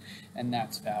whatnot, and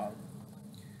that's valid.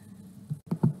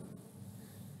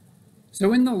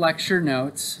 So in the lecture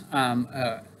notes,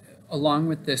 along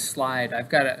with this slide, I've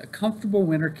got a comfortable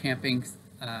winter camping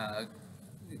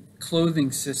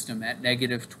clothing system at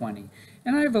 -20.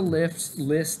 And I have a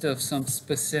list of some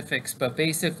specifics, but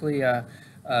basically a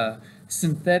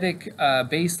synthetic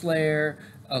base layer,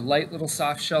 a light little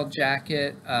soft shell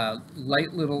jacket, a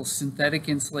light little synthetic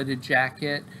insulated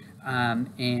jacket,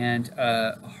 and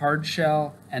a hard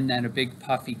shell, and then a big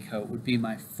puffy coat would be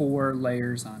my 4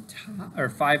 layers on top, or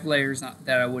 5 layers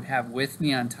that I would have with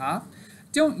me on top.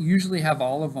 Don't usually have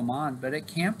all of them on, but at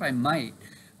camp I might.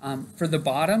 For the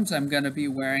bottoms, I'm going to be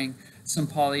wearing some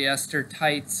polyester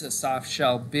tights, a soft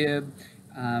shell bib,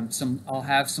 I'll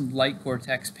have some light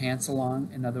Gore-Tex pants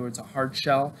along, in other words, a hard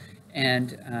shell,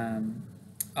 and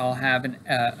I'll have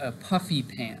a puffy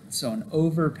pant, so an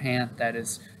over pant that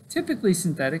is typically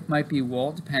synthetic, might be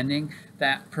wool, depending,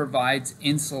 that provides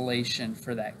insulation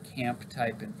for that camp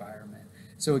type environment.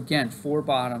 So again, 4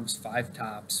 bottoms, 5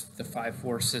 tops, the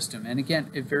 5-4 system. And again,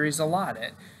 it varies a lot.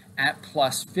 At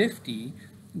 +50,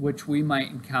 which we might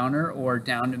encounter, or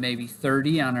down to maybe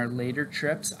 30 on our later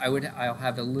trips, I'll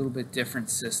have a little bit different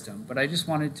system. But I just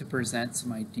wanted to present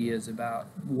some ideas about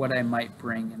what I might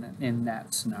bring in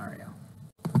that scenario.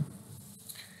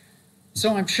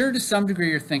 So I'm sure to some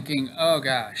degree you're thinking, oh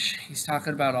gosh, he's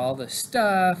talking about all this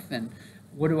stuff, and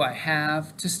what do I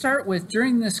have? To start with,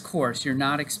 during this course, you're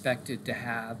not expected to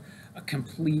have a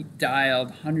complete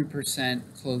dialed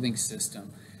 100% clothing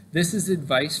system. This is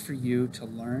advice for you to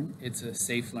learn. It's a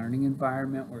safe learning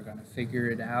environment. We're going to figure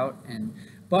it out.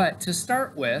 But to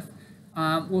start with,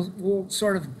 we'll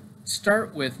sort of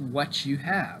start with what you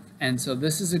have. And so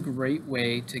this is a great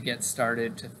way to get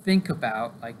started, to think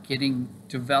about like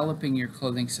developing your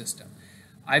clothing system.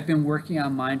 I've been working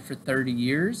on mine for 30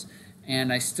 years,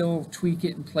 and I still tweak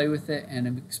it and play with it, and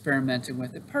I'm experimenting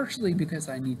with it, partially because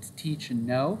I need to teach and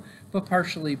know, but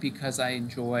partially because I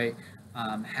enjoy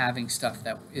having stuff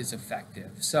that is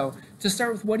effective. So to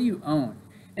start with, what do you own?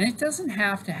 And it doesn't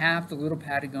have to have the little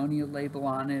Patagonia label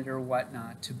on it or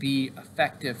whatnot to be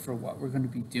effective for what we're going to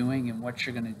be doing and what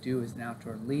you're going to do as an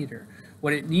outdoor leader.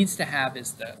 What it needs to have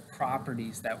is the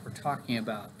properties that we're talking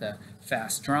about, the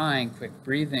fast drying, quick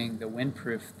breathing, the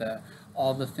windproof,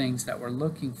 all the things that we're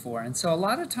looking for. And so a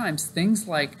lot of times things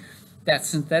like that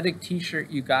synthetic t-shirt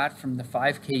you got from the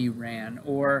 5K you ran,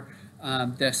 or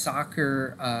the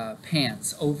soccer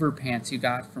pants, over pants you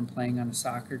got from playing on a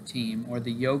soccer team, or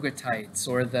the yoga tights,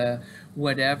 or the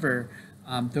whatever,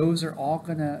 those are all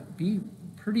going to be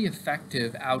pretty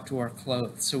effective outdoor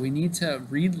clothes. So we need to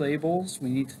read labels,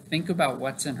 we need to think about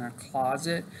what's in our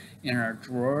closet, in our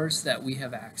drawers that we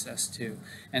have access to,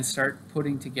 and start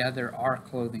putting together our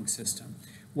clothing system.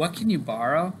 What can you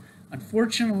borrow?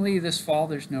 Unfortunately, this fall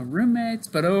there's no roommates,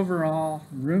 but overall,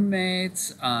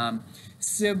 roommates,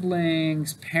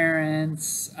 siblings,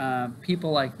 parents,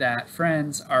 people like that,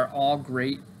 friends are all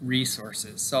great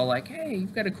resources. So like, hey,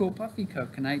 you've got a cool puffy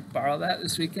coat. Can I borrow that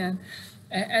this weekend?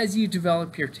 As you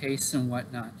develop your tastes and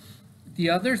whatnot. The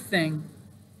other thing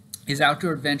is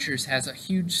Outdoor Adventures has a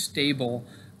huge stable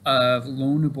of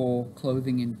loanable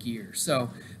clothing and gear. So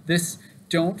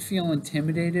don't feel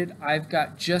intimidated. I've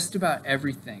got just about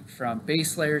everything from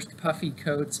base layers to puffy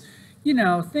coats,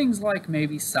 things like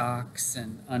maybe socks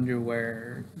and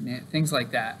underwear, things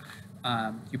like that.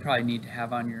 You probably need to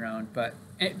have on your own, but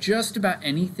just about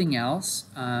anything else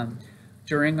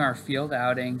during our field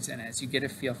outings, and as you get a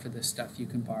feel for this stuff, you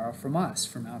can borrow from us,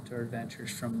 from Outdoor Adventures,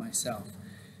 from myself.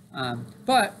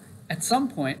 But at some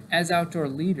point, as outdoor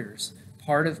leaders,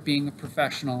 part of being a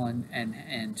professional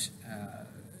and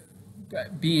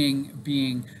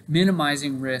being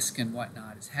minimizing risk and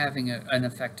whatnot is having an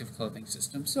effective clothing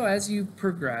system. So as you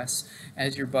progress,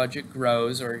 as your budget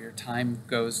grows or your time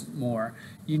goes more,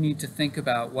 you need to think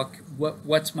about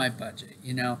what's my budget.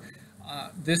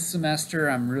 This semester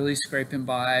I'm really scraping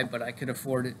by, but I could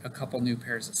afford a couple new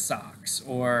pairs of socks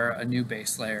or a new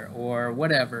base layer or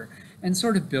whatever, and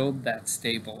sort of build that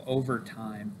stable over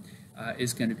time.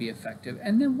 Is going to be effective.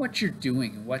 And then what you're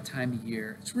doing and what time of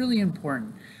year. It's really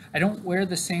important. I don't wear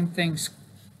the same things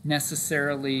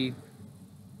necessarily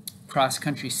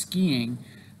cross-country skiing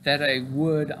that I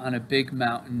would on a big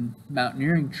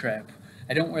mountaineering trip.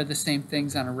 I don't wear the same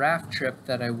things on a raft trip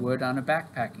that I would on a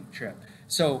backpacking trip.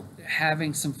 So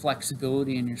having some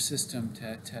flexibility in your system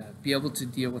to be able to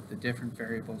deal with the different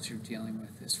variables you're dealing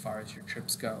with as far as your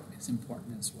trips go is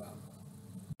important as well.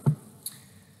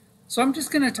 So I'm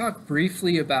just going to talk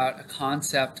briefly about a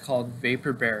concept called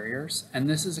vapor barriers, and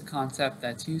this is a concept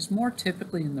that's used more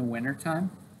typically in the wintertime.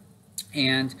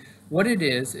 And what it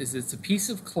is it's a piece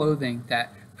of clothing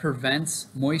that prevents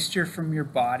moisture from your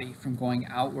body from going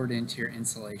outward into your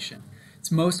insulation.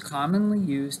 It's most commonly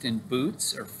used in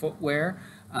boots or footwear.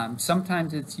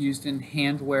 Sometimes it's used in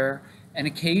handwear, and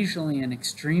occasionally in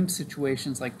extreme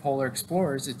situations like polar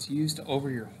explorers, it's used over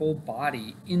your whole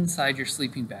body inside your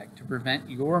sleeping bag to prevent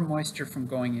your moisture from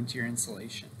going into your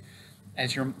insulation.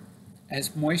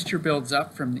 As moisture builds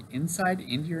up from the inside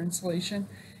into your insulation,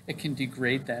 it can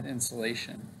degrade that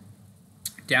insulation.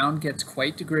 Down gets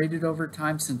quite degraded over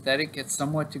time, synthetic gets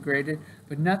somewhat degraded,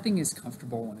 but nothing is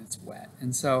comfortable when it's wet.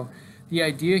 And so the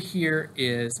idea here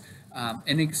is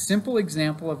a simple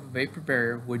example of a vapor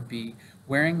barrier would be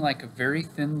wearing like a very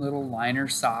thin little liner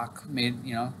sock made,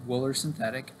 wool or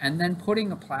synthetic, and then putting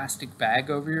a plastic bag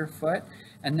over your foot,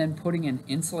 and then putting an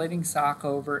insulating sock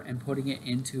over and putting it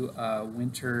into a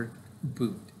winter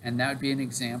boot. And that would be an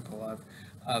example of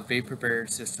a vapor barrier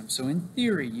system. So in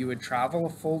theory, you would travel a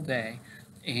full day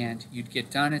and you'd get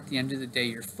done at the end of the day.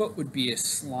 Your foot would be a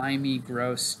slimy,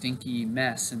 gross, stinky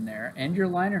mess in there, and your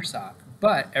liner sock.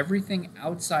 But everything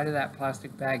outside of that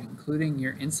plastic bag, including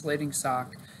your insulating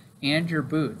sock and your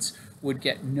boots, would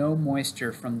get no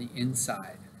moisture from the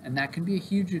inside. And that can be a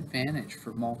huge advantage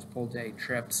for multiple day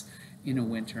trips in a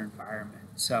winter environment.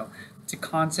 So it's a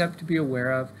concept to be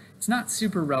aware of. It's not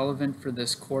super relevant for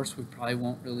this course. We probably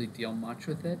won't really deal much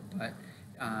with it, but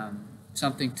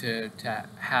something to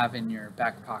have in your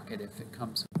back pocket if it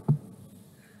comes.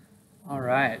 All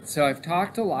right, so I've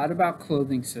talked a lot about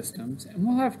clothing systems, and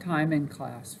we'll have time in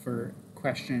class for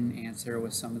question and answer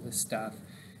with some of the stuff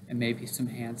and maybe some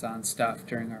hands-on stuff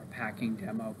during our packing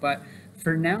demo. But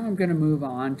for now, I'm going to move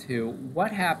on to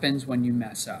what happens when you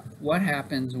mess up. What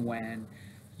happens when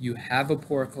you have a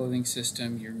poor clothing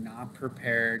system, you're not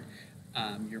prepared,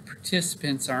 your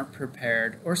participants aren't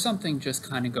prepared, or something just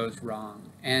kind of goes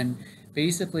wrong. And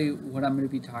basically, what I'm going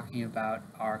to be talking about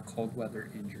are cold weather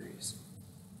injuries.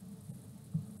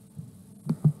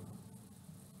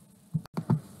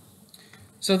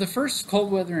 So the first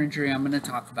cold weather injury I'm going to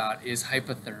talk about is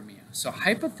hypothermia. So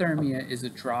hypothermia is a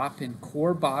drop in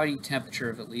core body temperature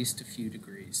of at least a few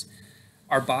degrees.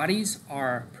 Our bodies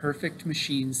are perfect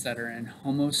machines that are in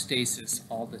homeostasis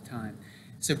all the time.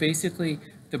 So basically,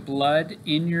 the blood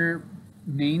in your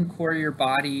main core of your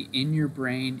body, in your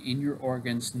brain, in your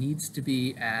organs needs to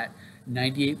be at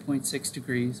 98.6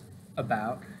 degrees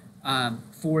about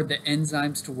for the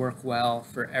enzymes to work well,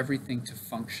 for everything to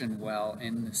function well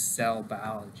in the cell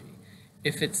biology.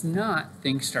 If it's not,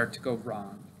 things start to go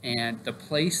wrong. And the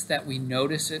place that we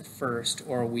notice it first,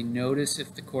 or we notice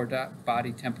if the core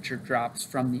body temperature drops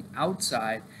from the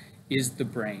outside, is the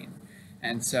brain.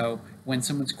 And so when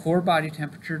someone's core body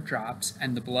temperature drops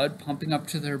and the blood pumping up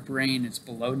to their brain is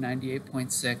below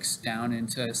 98.6 down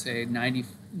into, say, 90,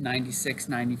 96,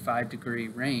 95 degree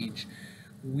range,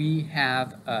 we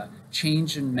have a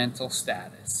change in mental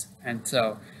status. And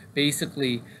so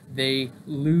basically they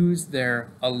lose their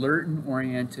alert and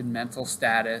oriented mental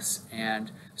status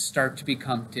and start to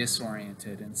become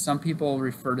disoriented. And some people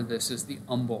refer to this as the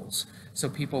umbles. So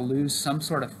people lose some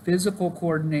sort of physical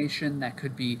coordination that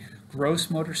could be gross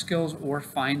motor skills or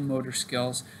fine motor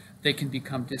skills. They can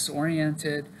become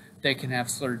disoriented, they can have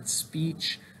slurred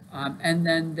speech, and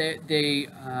then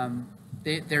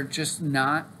they're just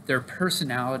not, their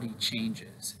personality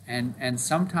changes. And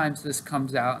sometimes this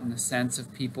comes out in the sense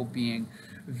of people being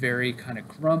very kind of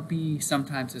grumpy.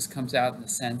 Sometimes this comes out in the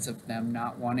sense of them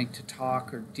not wanting to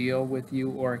talk or deal with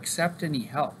you or accept any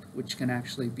help, which can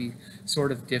actually be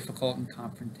sort of difficult and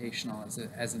confrontational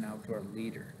as an outdoor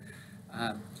leader.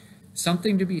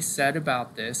 Something to be said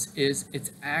about this is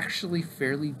it's actually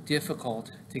fairly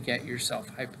difficult to get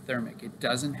yourself hypothermic. It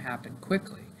doesn't happen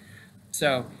quickly.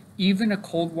 So even a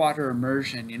cold water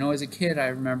immersion, as a kid, I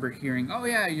remember hearing, oh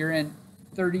yeah, you're in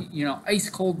 30, ice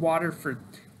cold water for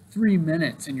 3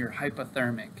 minutes and you're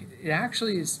hypothermic. It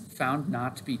actually is found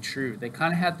not to be true. They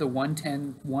kind of had the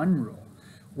 1-10-1 rule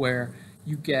where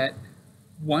you get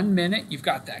 1 minute, you've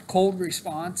got that cold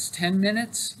response. 10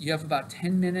 minutes, you have about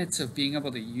 10 minutes of being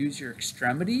able to use your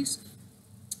extremities.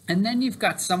 And then you've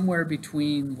got somewhere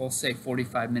between, we'll say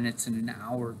 45 minutes and an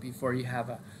hour before you have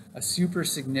a super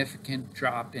significant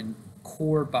drop in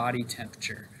core body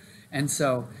temperature. And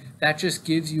so that just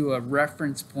gives you a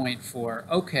reference point for,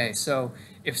 okay, so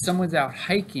if someone's out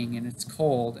hiking and it's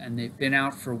cold and they've been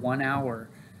out for 1 hour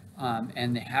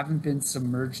and they haven't been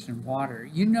submerged in water,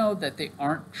 you know that they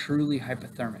aren't truly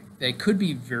hypothermic. They could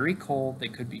be very cold, they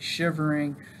could be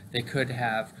shivering, they could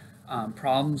have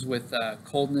problems with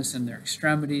coldness in their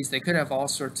extremities, they could have all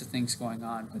sorts of things going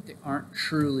on, but they aren't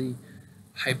truly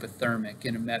hypothermic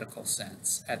in a medical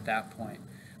sense at that point.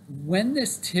 When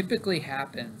this typically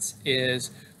happens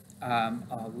is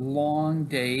long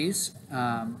days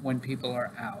when people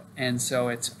are out, and so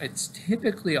it's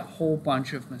typically a whole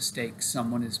bunch of mistakes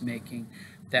someone is making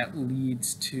that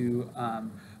leads to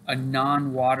a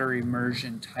non-water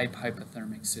immersion type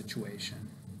hypothermic situation.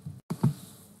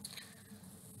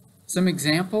 Some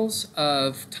examples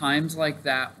of times like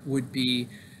that would be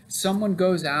someone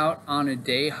goes out on a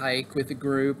day hike with a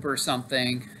group or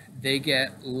something, they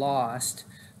get lost,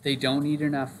 they don't eat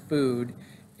enough food,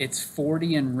 it's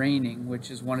 40 and raining, which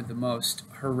is one of the most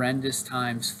horrendous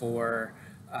times for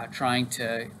trying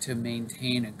to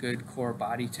maintain a good core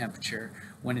body temperature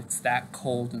when it's that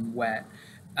cold and wet.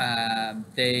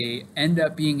 They end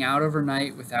up being out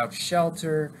overnight without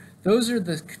shelter. Those are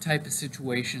the type of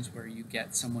situations where you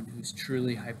get someone who's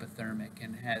truly hypothermic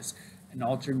and has an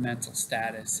altered mental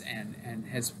status and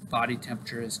his body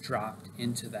temperature has dropped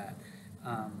into that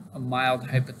a mild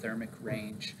hypothermic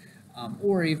range,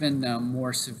 or even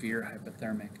more severe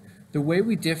hypothermic. The way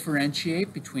we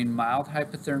differentiate between mild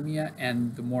hypothermia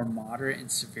and the more moderate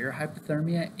and severe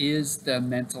hypothermia is the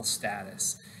mental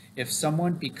status. If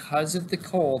someone, because of the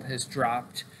cold, has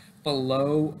dropped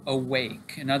below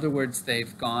awake, in other words,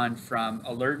 they've gone from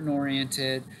alert and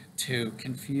oriented to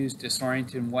confused,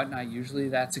 disoriented, and whatnot, usually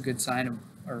that's a good sign of,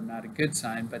 or not a good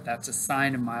sign, but that's a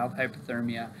sign of mild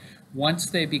hypothermia. Once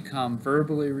they become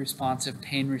verbally responsive,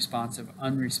 pain responsive,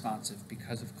 unresponsive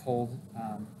because of cold,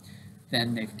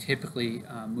 then they've typically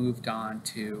moved on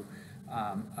to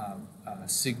a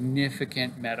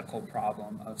significant medical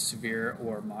problem of severe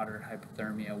or moderate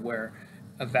hypothermia where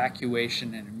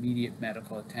evacuation and immediate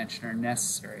medical attention are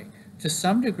necessary. To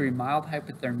some degree, mild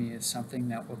hypothermia is something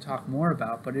that we'll talk more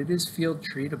about, but it is field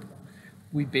treatable.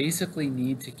 We basically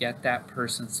need to get that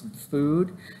person some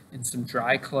food and some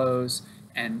dry clothes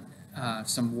and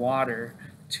some water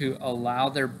to allow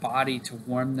their body to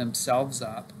warm themselves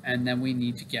up, and then we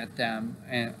need to get them,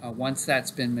 once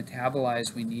that's been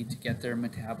metabolized, we need to get their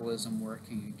metabolism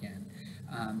working again.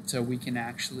 so we can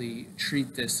actually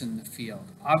treat this in the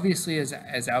field. Obviously,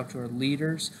 as outdoor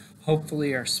leaders,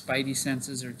 hopefully our spidey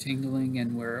senses are tingling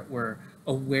and we're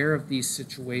aware of these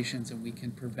situations and we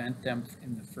can prevent them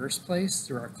in the first place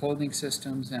through our clothing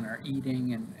systems and our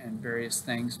eating and various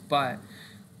things. But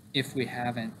if we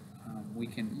haven't, we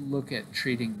can look at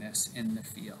treating this in the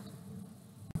field.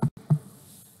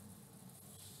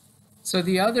 So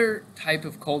the other type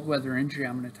of cold weather injury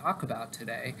I'm going to talk about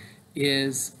today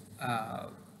is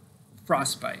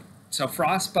frostbite. So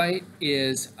frostbite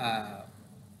is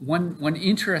one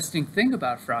interesting thing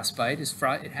about frostbite is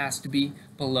it has to be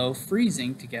below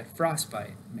freezing to get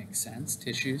frostbite. Makes sense.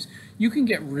 Tissues. You can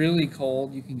get really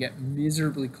cold, you can get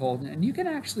miserably cold, and you can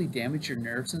actually damage your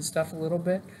nerves and stuff a little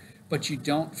bit, but you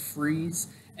don't freeze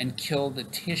and kill the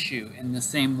tissue in the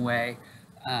same way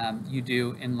you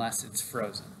do unless it's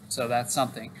frozen. So that's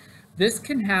something. This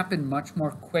can happen much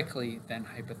more quickly than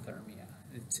hypothermia.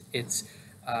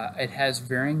 It has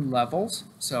varying levels.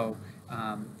 So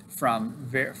from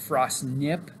frost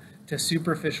nip to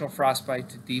superficial frostbite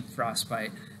to deep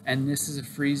frostbite, and this is a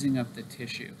freezing of the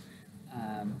tissue.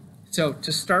 So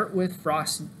to start with,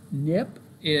 frost nip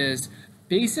is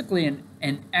basically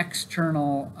an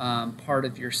external part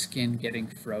of your skin getting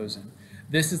frozen.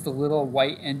 This is the little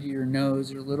white end of your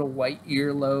nose or little white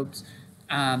earlobes.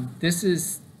 This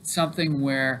is something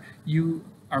where you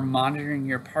are monitoring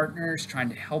your partners, trying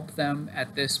to help them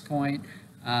at this point,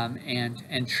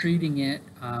 and treating it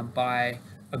by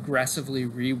aggressively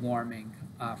rewarming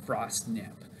frost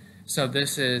nip. So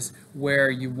this is where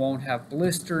you won't have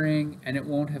blistering and it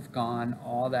won't have gone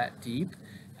all that deep,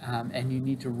 and you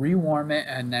need to rewarm it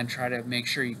and then try to make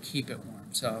sure you keep it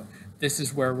warm. So this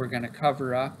is where we're going to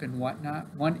cover up and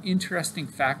whatnot. One interesting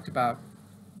fact about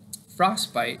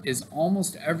frostbite is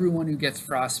almost everyone who gets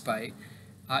frostbite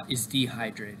is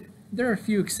dehydrated. There are a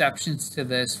few exceptions to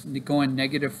this. Going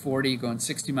 -40, going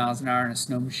 60 miles an hour in a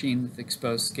snow machine with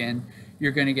exposed skin,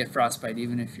 you're going to get frostbite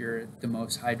even if you're the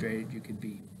most hydrated you could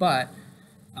be. But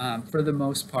for the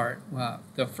most part,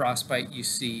 the frostbite you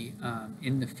see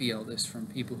in the field is from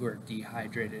people who are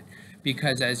dehydrated,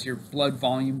 because as your blood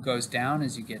volume goes down,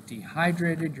 as you get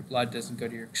dehydrated, your blood doesn't go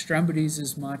to your extremities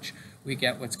as much. We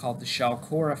get what's called the shell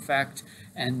core effect,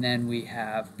 and then we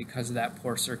have, because of that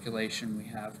poor circulation, we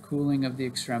have cooling of the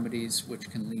extremities, which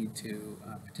can lead to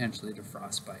potentially to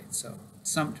frostbite. So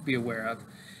something to be aware of.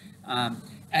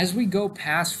 As we go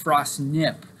past frost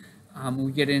nip,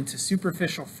 we get into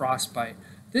superficial frostbite.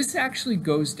 This actually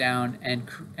goes down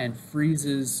and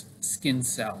freezes skin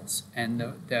cells, and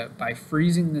by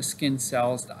freezing the skin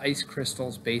cells, the ice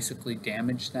crystals basically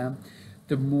damage them.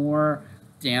 The more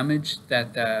damage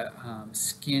that the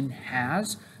skin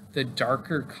has, the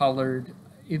darker colored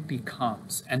it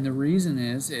becomes, and the reason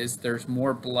is there's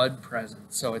more blood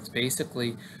present. So it's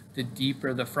basically the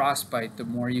deeper the frostbite, the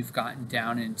more you've gotten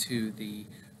down into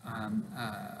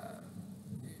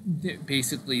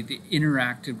basically the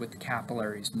interacted with the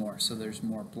capillaries more, so there's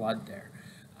more blood there.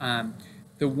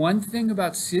 The one thing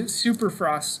about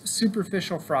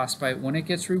superficial frostbite, when it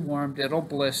gets rewarmed, it'll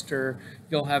blister,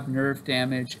 you'll have nerve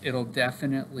damage, it'll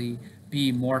definitely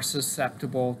be more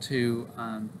susceptible to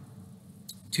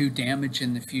damage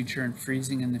in the future and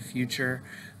freezing in the future,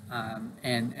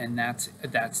 and that's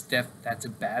a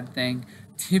bad thing.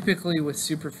 Typically with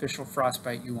superficial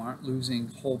frostbite, you aren't losing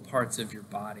whole parts of your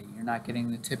body. You're not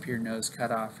getting the tip of your nose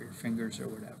cut off or your fingers or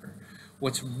whatever.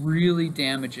 What's really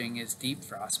damaging is deep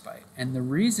frostbite. And the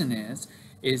reason is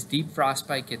deep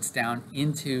frostbite gets down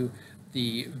into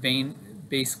the vein,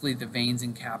 basically the veins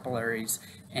and capillaries,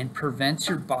 and prevents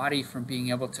your body from being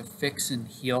able to fix and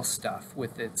heal stuff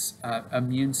with its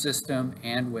immune system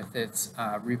and with its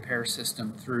repair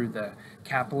system through the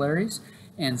capillaries.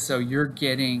 And so you're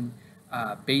getting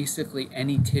basically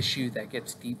any tissue that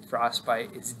gets deep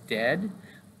frostbite is dead,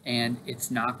 and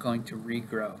it's not going to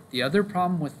regrow. The other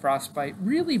problem with frostbite,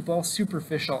 really both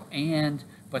superficial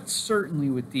but certainly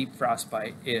with deep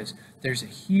frostbite, is there's a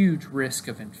huge risk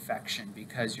of infection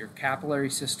because your capillary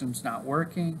system's not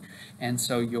working, and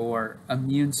so your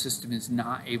immune system is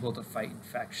not able to fight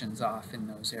infections off in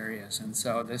those areas. And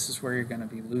so this is where you're going to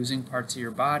be losing parts of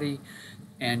your body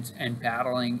and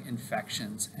battling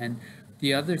infections. And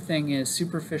the other thing is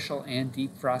superficial and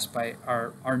deep frostbite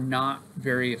are not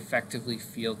very effectively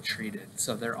field treated.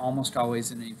 So they're almost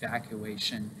always an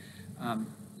evacuation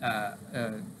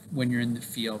when you're in the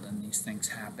field and these things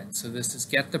happen. So this is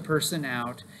get the person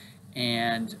out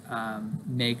and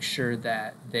make sure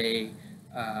that they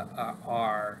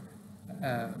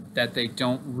that they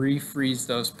don't refreeze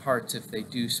those parts if they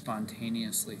do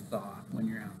spontaneously thaw when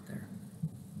you're out there.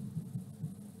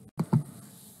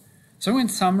 So in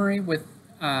summary, with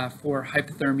for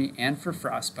hypothermia and for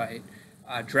frostbite.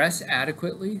 Dress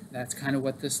adequately. That's kind of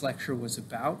what this lecture was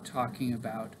about, talking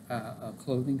about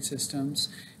clothing systems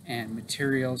and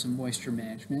materials and moisture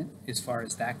management as far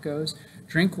as that goes.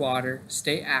 Drink water,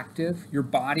 stay active. Your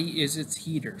body is its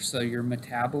heater, so your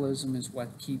metabolism is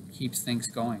what keeps things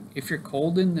going. If you're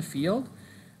cold in the field,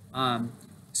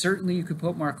 certainly you could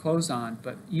put more clothes on,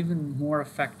 but even more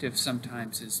effective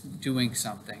sometimes is doing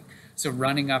something. So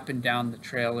running up and down the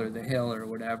trail or the hill or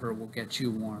whatever will get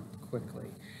you warm quickly.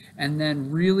 And then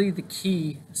really the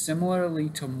key, similarly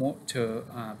to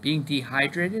being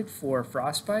dehydrated for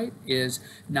frostbite, is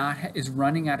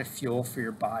running out of fuel for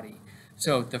your body.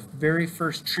 So the very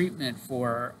first treatment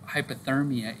for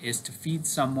hypothermia is to feed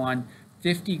someone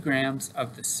 50 grams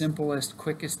of the simplest,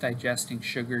 quickest digesting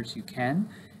sugars you can,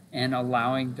 and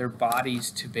allowing their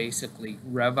bodies to basically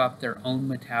rev up their own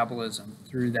metabolism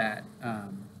through that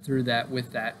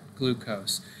with that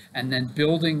glucose, and then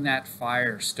building that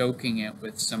fire, stoking it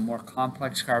with some more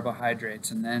complex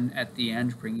carbohydrates, and then at the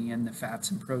end bringing in the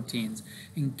fats and proteins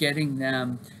and getting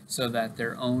them so that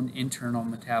their own internal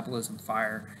metabolism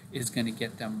fire is going to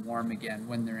get them warm again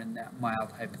when they're in that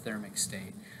mild hypothermic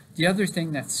state. The other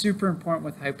thing that's super important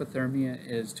with hypothermia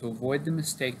is to avoid the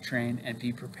mistake train and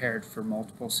be prepared for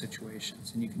multiple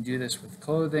situations. And you can do this with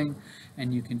clothing,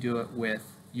 and you can do it with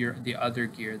the other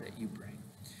gear that you bring.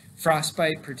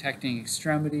 Frostbite, protecting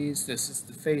extremities. This is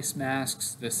the face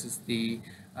masks. This is the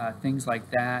things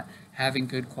like that. Having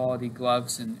good quality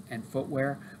gloves and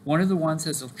footwear. One of the ones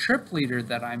as a trip leader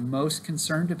that I'm most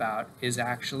concerned about is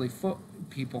actually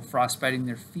people frostbiting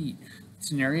their feet.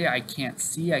 It's an area I can't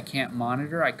see, I can't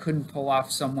monitor. I couldn't pull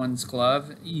off someone's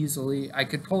glove easily. I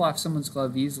could pull off someone's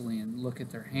glove easily and look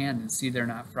at their hand and see they're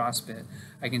not frostbit.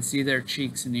 I can see their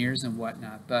cheeks and ears and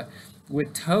whatnot. But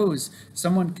with toes,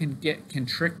 someone can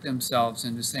trick themselves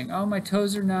into saying, oh, my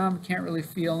toes are numb, can't really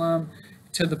feel them,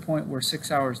 to the point where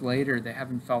 6 hours later they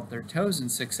haven't felt their toes in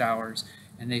 6 hours,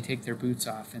 and they take their boots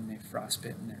off and they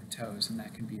frostbit in their toes, and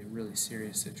that can be a really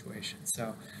serious situation.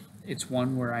 So it's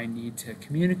one where I need to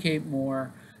communicate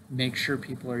more, make sure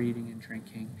people are eating and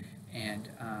drinking, and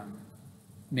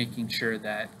making sure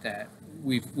that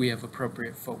we have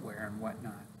appropriate footwear and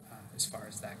whatnot as far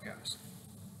as that goes.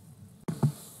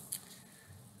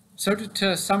 So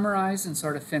to summarize and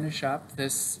sort of finish up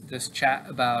this chat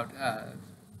about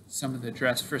some of the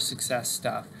Dress for Success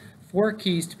stuff, 4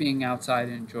 keys to being outside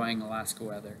and enjoying Alaska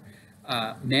weather.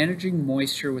 Managing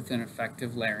moisture with an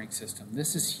effective layering system.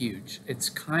 This is huge. It's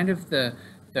kind of the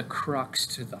crux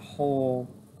to the whole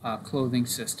clothing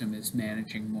system, is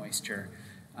managing moisture.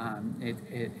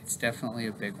 It's definitely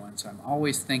a big one. So I'm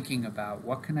always thinking about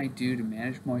what can I do to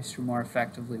manage moisture more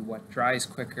effectively, what dries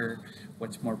quicker,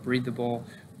 what's more breathable,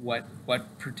 what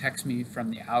protects me from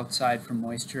the outside from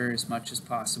moisture as much as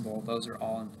possible. Those are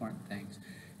all important things.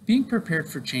 Being prepared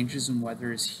for changes in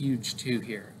weather is huge too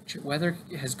here. Weather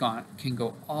can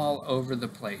go all over the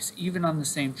place, even on the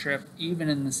same trip, even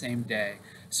in the same day.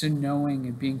 So knowing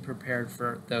and being prepared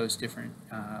for those different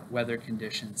weather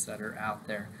conditions that are out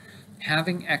there.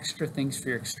 Having extra things for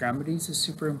your extremities is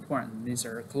super important. These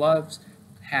are gloves,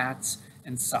 hats,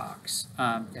 and socks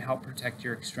to help protect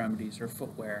your extremities or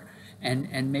footwear,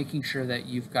 and making sure that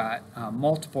you've got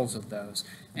multiples of those,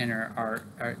 and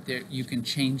you can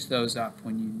change those up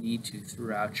when you need to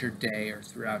throughout your day or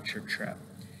throughout your trip.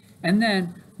 And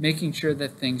then making sure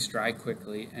that things dry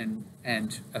quickly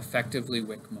and effectively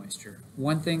wick moisture.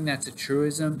 One thing that's a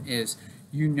truism is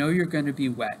you're going to be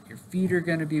wet. Your feet are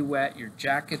going to be wet. Your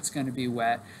jacket's going to be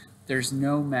wet. There's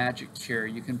no magic cure.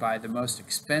 You can buy the most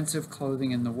expensive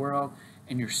clothing in the world,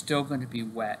 and you're still going to be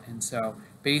wet. And so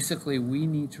basically we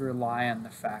need to rely on the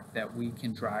fact that we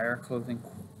can dry our clothing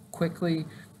quickly.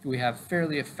 We have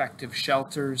fairly effective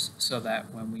shelters so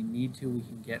that when we need to, we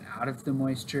can get out of the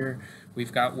moisture.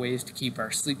 We've got ways to keep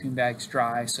our sleeping bags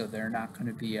dry so they're not going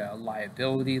to be a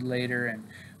liability later, and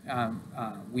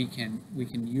we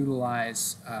can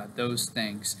utilize those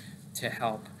things to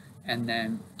help and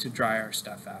then to dry our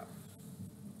stuff out.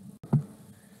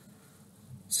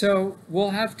 So we'll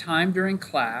have time during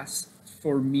class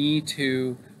for me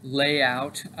to lay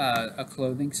out a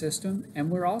clothing system,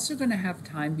 and we're also going to have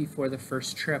time before the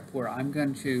first trip where I'm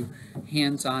going to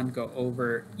hands-on go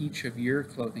over each of your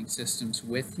clothing systems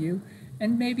with you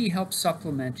and maybe help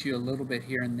supplement you a little bit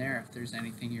here and there if there's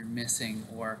anything you're missing,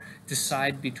 or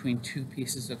decide between 2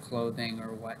 pieces of clothing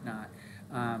or whatnot.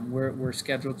 We're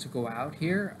scheduled to go out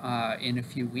here in a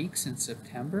few weeks in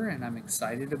September, and I'm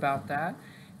excited about that.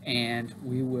 And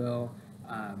we will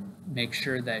make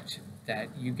sure that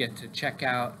you get to check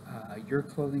out your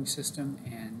clothing system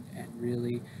and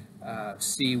really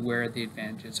see where the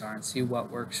advantages are and see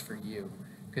what works for you.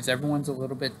 because everyone's a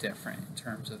little bit different in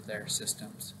terms of their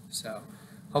systems. So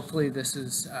hopefully this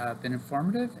has been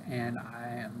informative, and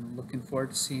I am looking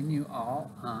forward to seeing you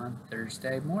all on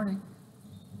Thursday morning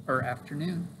or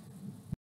afternoon.